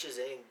like reaches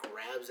in and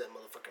grabs that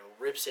motherfucker and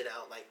rips it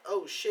out? Like,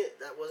 oh shit,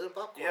 that wasn't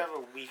popcorn. You have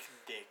a weak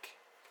dick.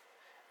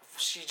 If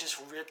she just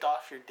ripped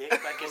off your dick,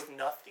 that gets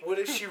nothing. What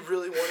if she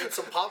really wanted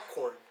some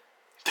popcorn?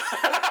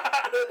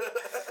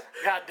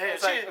 God damn,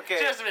 It's like,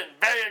 she has been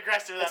very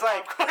aggressive with It's that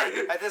like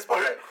popcorn. at this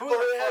point, who Or the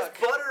it has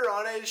fuck? butter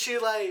on it, and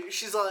she's like,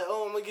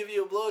 oh, I'm gonna give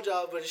you a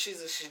blowjob, but she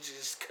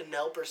just couldn't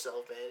help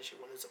herself, man. She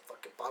wanted some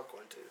fucking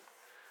popcorn too.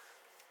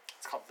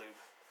 It's called lube.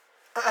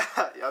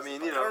 I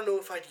mean, you I know. don't know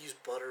if I'd use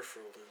butter for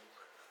lube.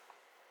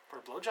 For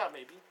a blowjob,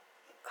 maybe.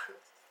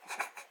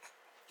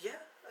 Yeah,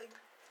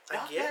 I Go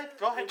get ahead, it.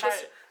 go ahead, try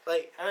Just, it.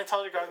 Like, And then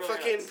tell her to gargle your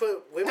fucking nuts.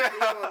 put whipped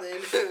cream on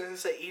the and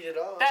say eat it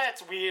off.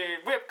 That's weird.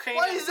 Whipped cream.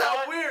 Why and is that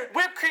butter- weird?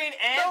 Whipped cream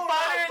and No, not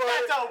butter? butter.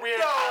 That's a weird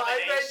no,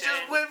 combination. I meant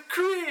just whipped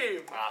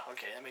cream. Ah,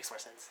 okay, that makes more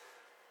sense.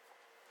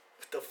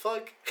 What the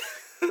fuck?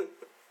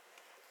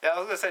 Yeah, I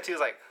was gonna say too. Is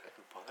like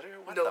butter.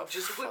 What No, the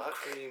just fuck? whipped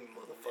cream,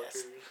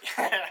 motherfuckers.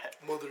 Yes.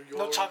 Mother No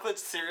yarn. chocolate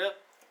syrup.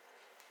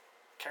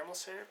 Caramel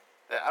syrup.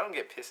 Yeah, I don't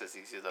get pissed as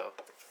easy though.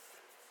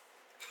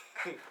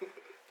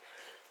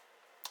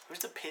 Who's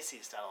the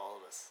pissiest out of all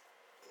of us?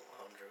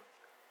 Alejandro.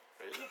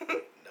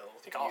 Really? No.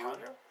 Think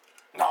Alejandro?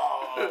 No.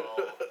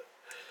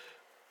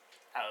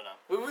 I don't know.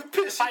 When we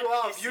piss Define you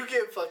off, pissy. you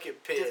get fucking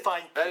pissed.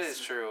 Define That pissy. is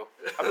true.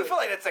 I mean, I feel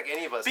like that's like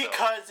any of us. though.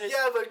 Because it's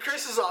Yeah, but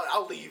Chris is on.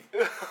 I'll leave.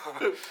 look,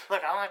 I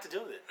don't have to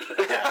do with it.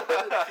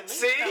 I can leave.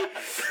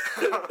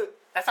 See?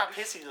 That's not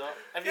pissy though.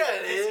 I'd be Yeah,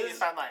 like it pissy is.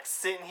 if I'm like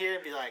sitting here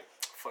and be like,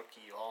 fuck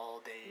you all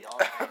day, all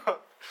night.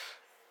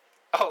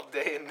 All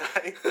day and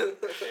night. I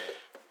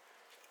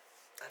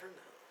don't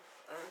know.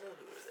 I don't know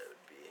who that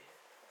would be.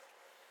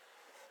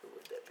 Who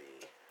would that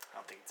be? I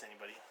don't think it's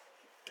anybody.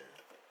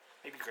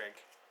 Maybe Greg.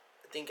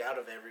 I think out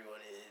of everyone,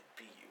 it'd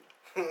be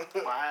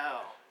you.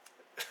 Wow.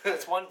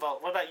 That's one vote.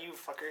 What about you,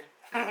 fucker?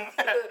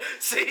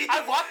 See?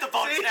 I want the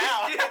votes See?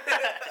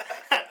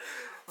 now.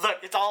 Look,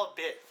 it's all a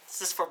bit. It's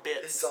just for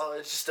bits.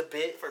 It's just a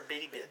bit. for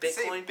bitty bits. Bit-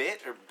 Say Bitcoin?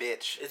 bit or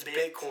bitch? It's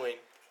Bit. Bitcoin.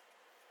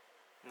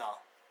 No,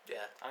 Yeah.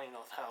 I don't even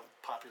know how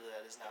popular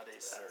that is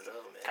nowadays. I don't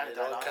know, man. Kinda It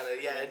died all off.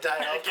 kinda- yeah, it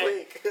died off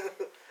Okay.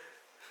 quick.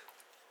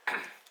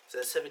 So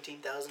that's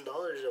 $17,000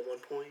 at one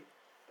point.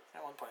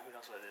 At one point, who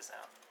knows what it is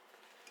now?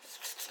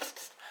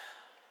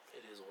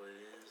 It is what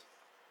it is.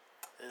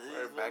 It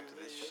We're is back what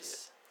to it this is.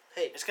 shit.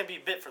 Hey, It's gonna be a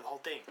bit for the whole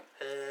thing.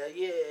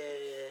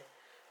 yeah.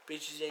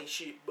 Bitches ain't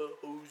shit but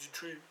hoes and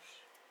tricks.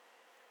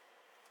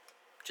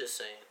 Just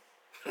saying.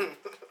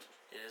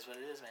 It is what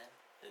it is, man.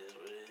 It is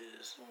what it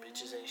is.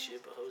 Bitches ain't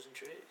shit but hoes and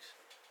tricks.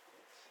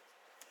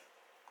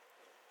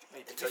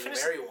 Wait, did Until we, you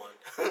finish, marry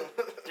one.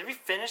 did we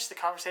finish the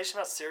conversation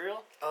about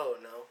cereal? Oh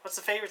no. What's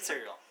the favorite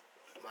cereal?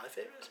 My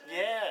favorite?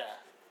 Yeah.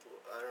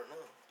 I don't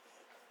know.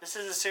 This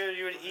is a cereal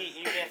you would eat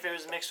even if it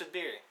was mixed with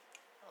beer.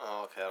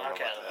 Oh, okay. I don't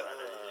Okay. know about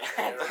that.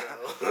 I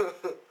don't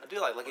know. I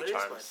do like Lucky What is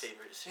Charms. my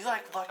favorite? Do you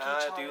like Lucky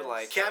I Charms? do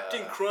like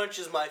Captain Crunch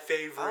is my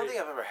favorite. I don't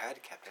think I've ever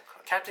had Captain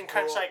Crunch. Captain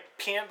Crunch, Bro. like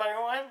peanut butter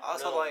one? I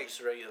also No, like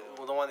just regular one.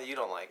 well, the one that you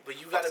don't like. But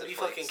you gotta Frosted be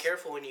Flakes. fucking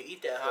careful when you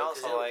eat that. I hoe,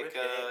 'cause also it'll like rip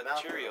your damn mouth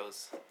out.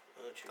 Cheerios. Oh,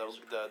 The Cheerios are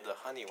the, good. the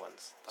honey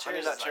ones. The Cheerios honey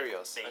is nut like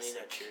Cheerios. basic. Honey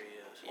Nut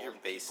Cheerios. You're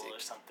Old people basic. or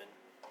something.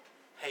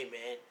 Hey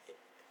man,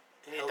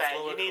 You need Health that.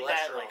 lower You need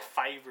that cholesterol. like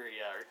fiber,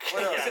 yeah. Or,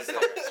 Well, yeah, it's- it's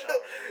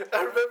cholesterol.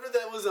 I remember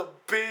that was a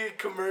big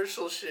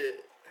commercial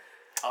shit.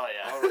 Oh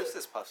yeah. Oh,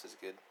 Reese's Puffs is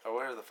good. Or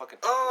what are the fucking?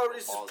 Oh, chocolate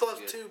Reese's balls is Puffs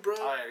good. too, bro.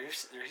 Oh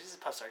yeah. Reese's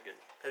Puffs are good.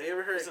 Have you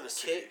ever heard These are of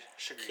the Kit?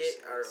 sugary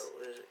Kit or cereals.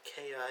 what is it?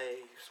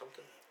 KI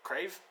something?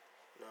 Crave.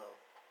 No.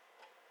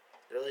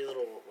 They're like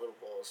little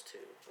balls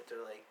too, but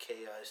they're like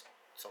KI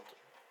something.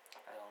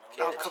 I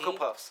don't Oh, know. KFC? Cocoa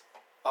Puffs.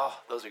 Oh,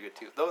 those are good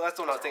too. That's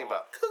the one I was thinking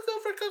about. Cocoa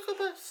for Cocoa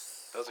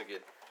Puffs. Those are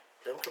good.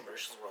 Them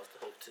commercials were off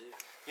the hook too.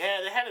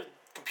 Yeah, they had a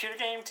computer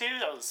game too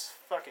that was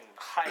fucking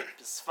hype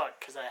as fuck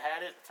because I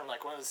had it from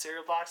like one of the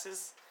cereal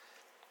boxes.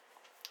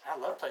 I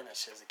loved playing that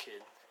shit as a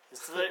kid.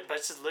 But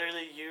it's just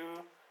literally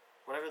you,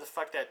 whatever the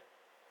fuck that,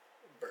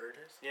 Bird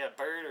is.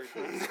 bird or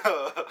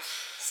No.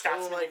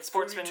 Scotsman, like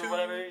sportsman, 42. or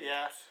whatever.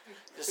 Yeah,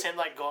 just him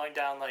like going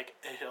down like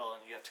a hill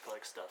and you have to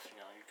collect stuff. You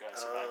know, you gotta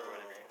survive or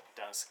whatever.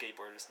 Down a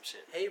skateboard or some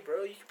shit. Hey,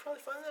 bro, you could probably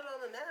find that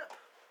on an app.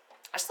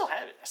 I still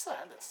have it. I still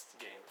have this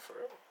game. For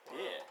real?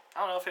 Yeah,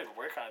 I don't know if it would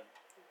work on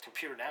a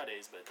computer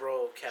nowadays, but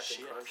Bro, Captain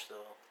Shit. Crunch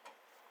though.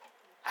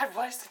 I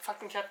watched the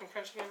fucking Captain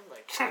Crunch again.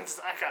 Like I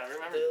gotta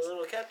remember. The This.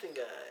 little captain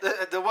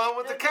guy. The one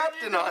with the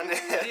captain on it.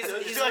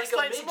 He's like,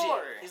 like a explain some midget.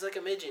 more. He's like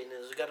a midget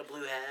and he's got a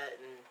blue hat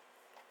and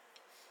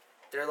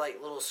they're like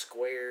little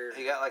square.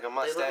 He got like a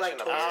mustache like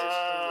and a toasters.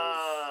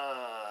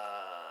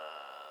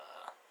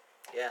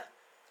 beard. Yeah.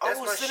 Oh, That's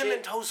my Cinnamon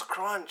shit. Toast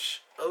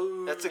Crunch.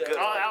 Oh, That's a good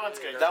Oh, one. that one's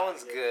good. That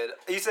one's good.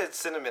 You said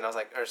cinnamon. I was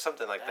like, or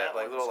something like that, That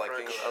like little one's like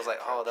things. crunch. I was like,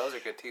 oh, those are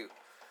good too.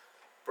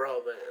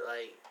 Bro, but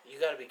like you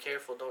gotta be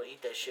careful. Don't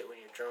eat that shit when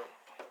you're drunk.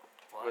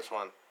 Why? Which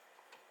one?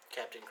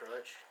 Captain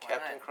Crunch. Why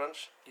Captain not?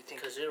 Crunch? You think?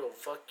 Because it'll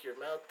fuck your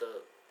mouth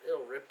up.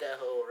 It'll rip that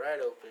hole right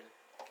open.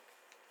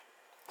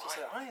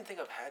 I don't even think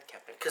I've had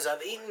Captain. Because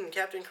I've eaten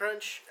Captain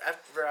Crunch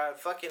after I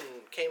fucking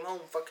came home,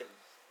 fucking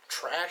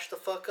trashed the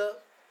fuck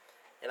up.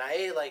 And I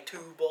ate like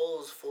 2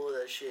 bowls full of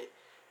that shit.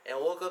 And I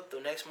woke up the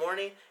next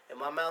morning and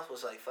my mouth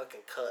was like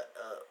fucking cut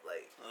up.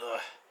 Like Ugh.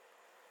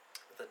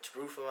 the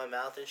roof of my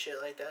mouth and shit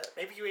like that.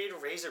 Maybe you ate a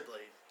razor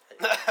blade.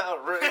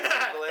 Razor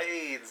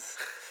blades.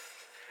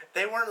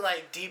 They weren't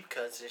like deep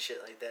cuts and shit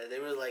like that. They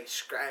were like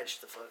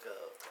scratched the fuck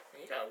up.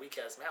 You got a weak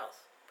ass mouth.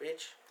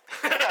 Bitch.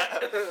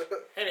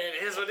 And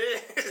it is what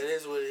it It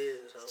is. is what it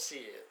is. Huh?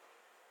 Shit.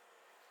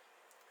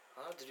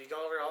 Did we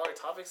go over all our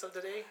topics of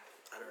today?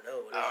 I don't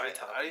know. What is Oh, your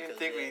topic I didn't of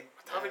think the we. day?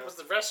 The topic was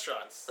the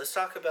restaurants. Let's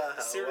talk about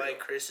how Cereal. White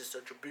Chris is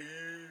such a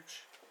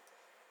bitch.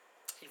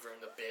 He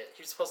ruined the bit.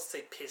 He was supposed to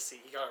say pissy.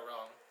 He got it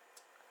wrong.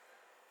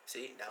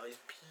 See, now he's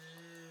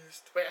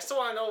pissed. Wait, I still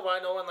want to know why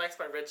no one likes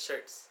my red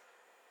shirts.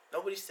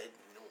 Nobody said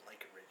you don't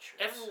like a red shirt.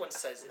 Everyone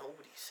says it.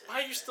 Nobody said Why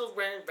are you that. still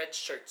wearing red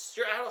shirts?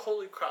 You're out of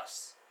Holy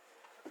Cross.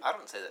 I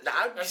don't say that. Now,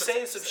 I'd be That's what saying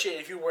they some said. shit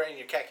if you're wearing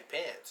your khaki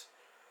pants.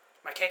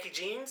 My khaki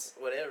jeans?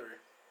 Whatever.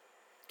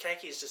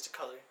 Khaki is just a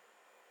color.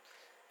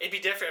 It'd be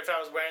different if I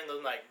was wearing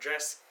them like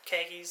dress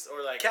khakis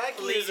or like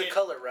Khaki is a pleated-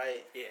 color,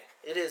 right? Yeah,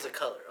 It is a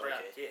color. Okay. brown.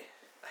 Yeah.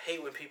 I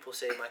hate when people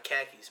say my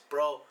khakis.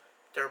 Bro,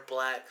 they're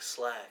black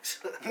slacks.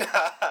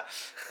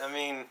 I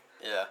mean,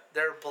 yeah.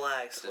 They're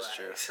black That is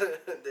slacks. true.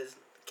 This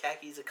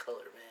khaki's a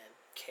color, man.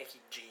 Khaki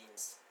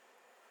jeans.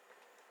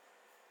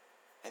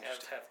 I have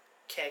Interesting. to have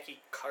khaki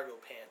cargo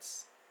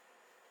pants.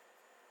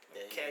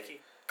 Yeah, Khaki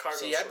cargo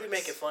See, shorts. I'd be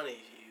making fun of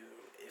you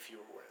if you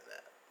were wearing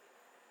that.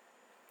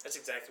 That's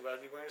exactly what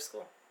I'd be wearing to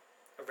school.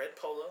 A red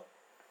polo.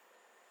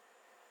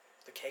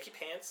 The khaki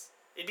pants.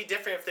 It'd be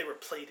different if they were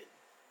pleated.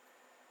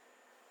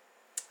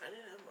 I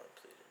didn't have mine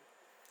pleated.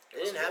 It They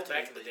was didn't have to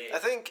back be in the pleated. day. I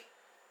think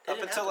They up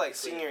didn't until have to like be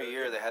senior pleated,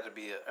 year, though. they had to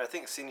be. I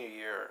think senior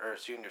year or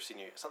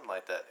senior, something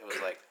like that. It was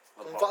like.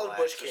 a When little more Father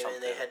Bush relaxed or came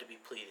in, they something. had to be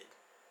pleated.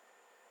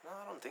 No,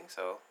 I don't think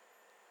so.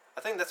 I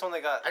think that's when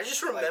they got. I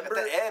just like, remember-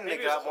 at the end they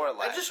maybe it was got more a-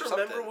 relaxed. I just or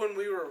remember something. when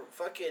we were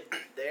fucking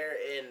there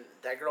and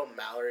that girl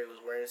Mallory was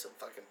wearing some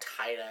fucking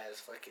tight ass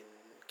fucking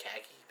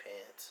khaki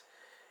pants.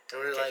 And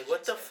we were Khaki like,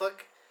 what the jeans,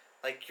 fuck?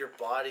 Like, your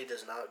body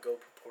does not go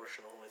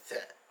proportional with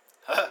that.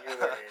 You're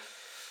wearing.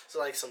 It's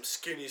like some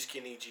skinny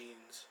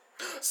jeans.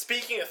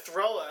 Speaking of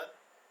throw up.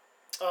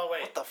 Oh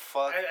wait. What the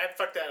fuck? I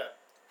fucked that up.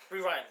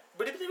 Rewind.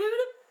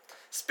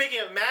 Speaking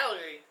of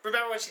Mallory,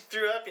 remember when she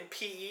threw up in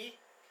PE?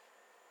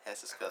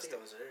 That's I think disgusting.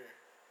 I was there.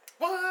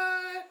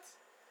 What?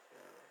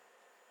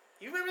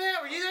 You remember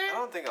that? Were you I there?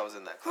 don't think I was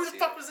in that Who class. the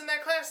fuck either. was in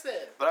that class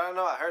then? But I don't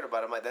know. I heard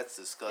about it. I'm like, that's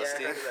Yeah, I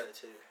disgusting. heard about it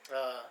too.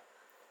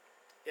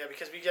 Yeah,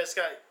 because we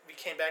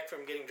came back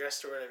from getting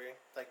dressed or whatever.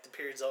 Like the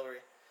period's over,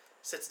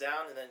 sits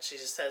down, and then she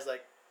just has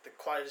like the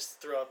quietest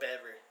throw up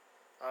ever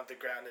on the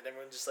ground, and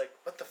everyone's just like,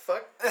 "What the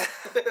fuck?" And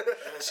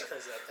then she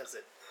cleans it up. That's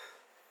it.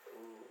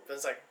 But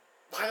it's like,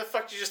 why the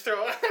fuck did you just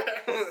throw up?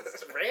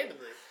 Just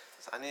randomly.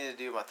 So I need to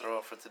do my throw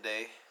up for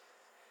today.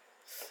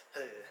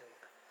 I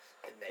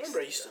remember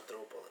I used to throw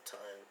up all the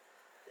time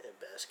in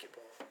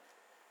basketball.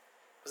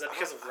 Was that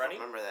because of I don't running?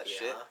 remember that Yeah.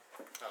 shit.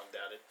 I don't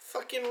doubt it.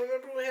 Fucking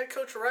remember when we had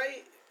Coach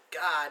Wright?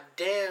 God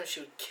damn,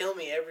 she would kill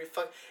me every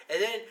fuck.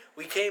 And then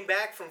we came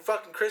back from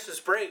fucking Christmas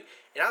break,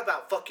 and I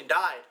about fucking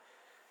died.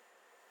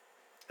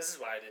 This is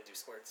why I didn't do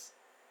sports.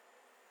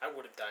 I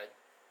would have died.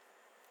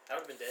 I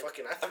would have been dead.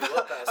 Fucking, I threw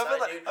up I feel outside,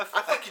 like- dude. I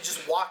I fucking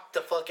just walked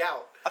the fuck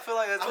out. I feel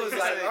like that's I what was you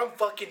like, say. I'm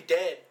fucking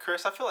dead.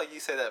 Chris, I feel like you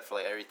say that for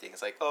like everything.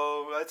 It's like,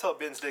 oh, I tell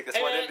Ben's dick. That's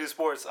Hey, why I man. didn't do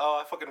sports. Oh,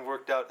 I fucking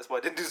worked out. That's why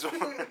I didn't do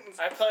sports.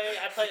 I play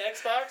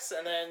Xbox,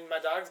 and then my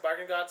dog's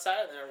barking go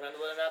outside, and then I run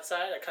to let him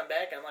outside. I come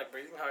back, and I'm like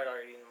breathing hard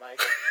already in the mic.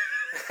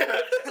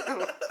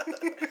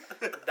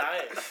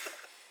 Dying.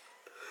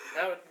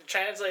 I would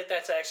translate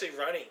that to actually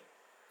running.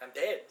 I'm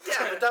dead.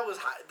 Yeah, but that was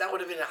high, that would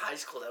have been in high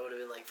school. That would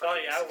have been like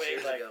fucking Oh, yeah, I 6 weighed,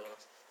 years like- ago.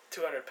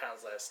 200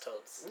 pounds less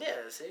totes. Yeah,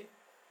 see?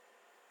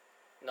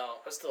 No, I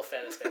was still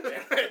fat as fuck then.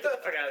 Get the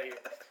fuck out of here.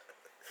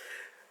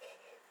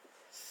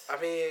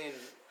 I mean,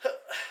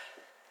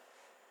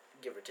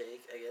 give or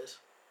take, I guess.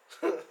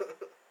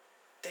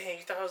 Dang,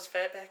 you thought I was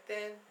fat back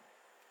then?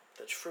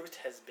 The truth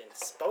has been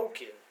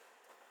spoken.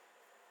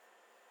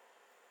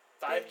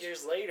 5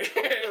 years later.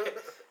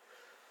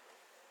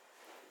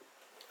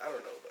 I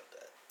don't know about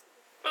that.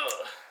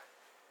 Ugh.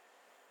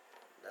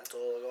 That's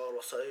all I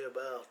gotta say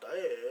about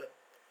that.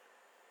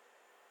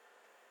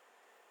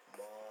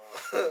 Mom.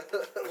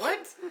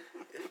 What?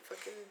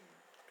 Fucking.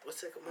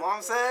 What's it called?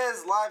 Mom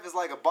says life is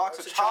like a box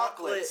of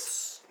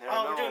chocolates. Never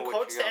Oh, we're know doing what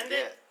quotes you're to gonna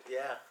end it? get.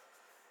 Yeah.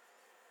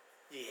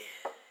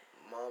 Yeah.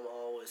 Mama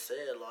always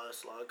said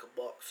life's like a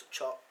box of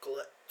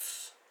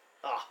chocolates.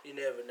 Ah, You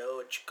never know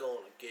what you're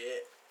gonna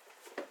get.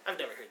 I've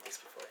never heard this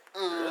before.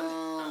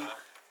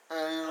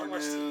 I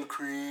watched do it.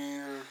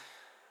 cream.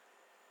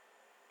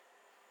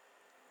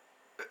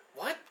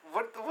 What?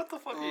 What the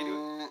fuck are you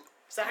doing?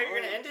 Is that how you're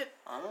gonna end it?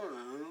 I don't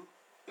know.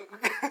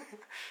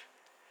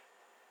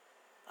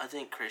 I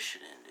think Chris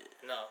should end it.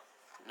 No.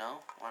 No?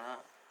 Why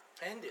not?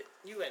 End it.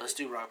 You end Let's it.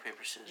 do rock,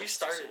 paper, scissors. You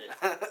started it.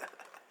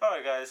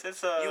 Alright guys,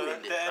 it's You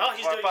end it. the end Oh, of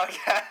he's our doing-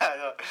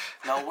 podcast.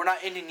 No, we're not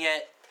ending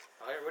yet.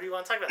 Alright, what do you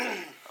want to talk about?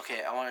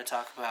 Okay, I want to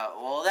talk about.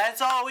 Well,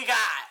 that's all we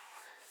got.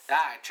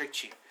 Ah, I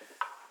tricked you.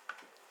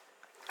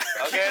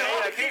 Okay,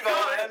 yeah, keep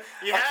going.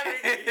 You have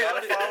it. You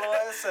gotta follow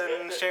us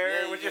and share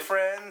Yeah, it with you your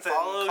friends and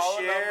Follow, call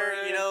a share,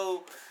 number. you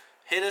know,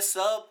 hit us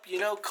up, you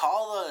know,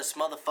 call us,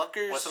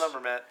 motherfuckers. What's the number,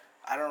 Matt?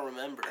 I don't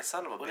remember. That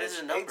son of a What bitch. is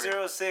the number?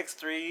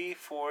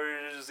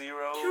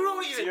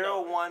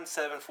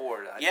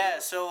 806-340-0174. Yeah,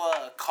 so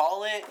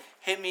call it,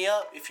 hit me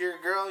up. If you're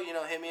a girl, you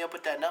know, hit me up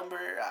with that number.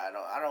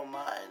 I don't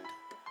mind.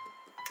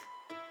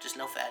 Just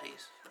no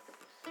fatties.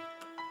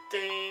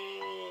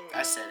 Ding.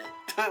 I said it.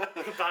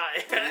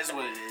 Bye. It is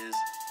what it is.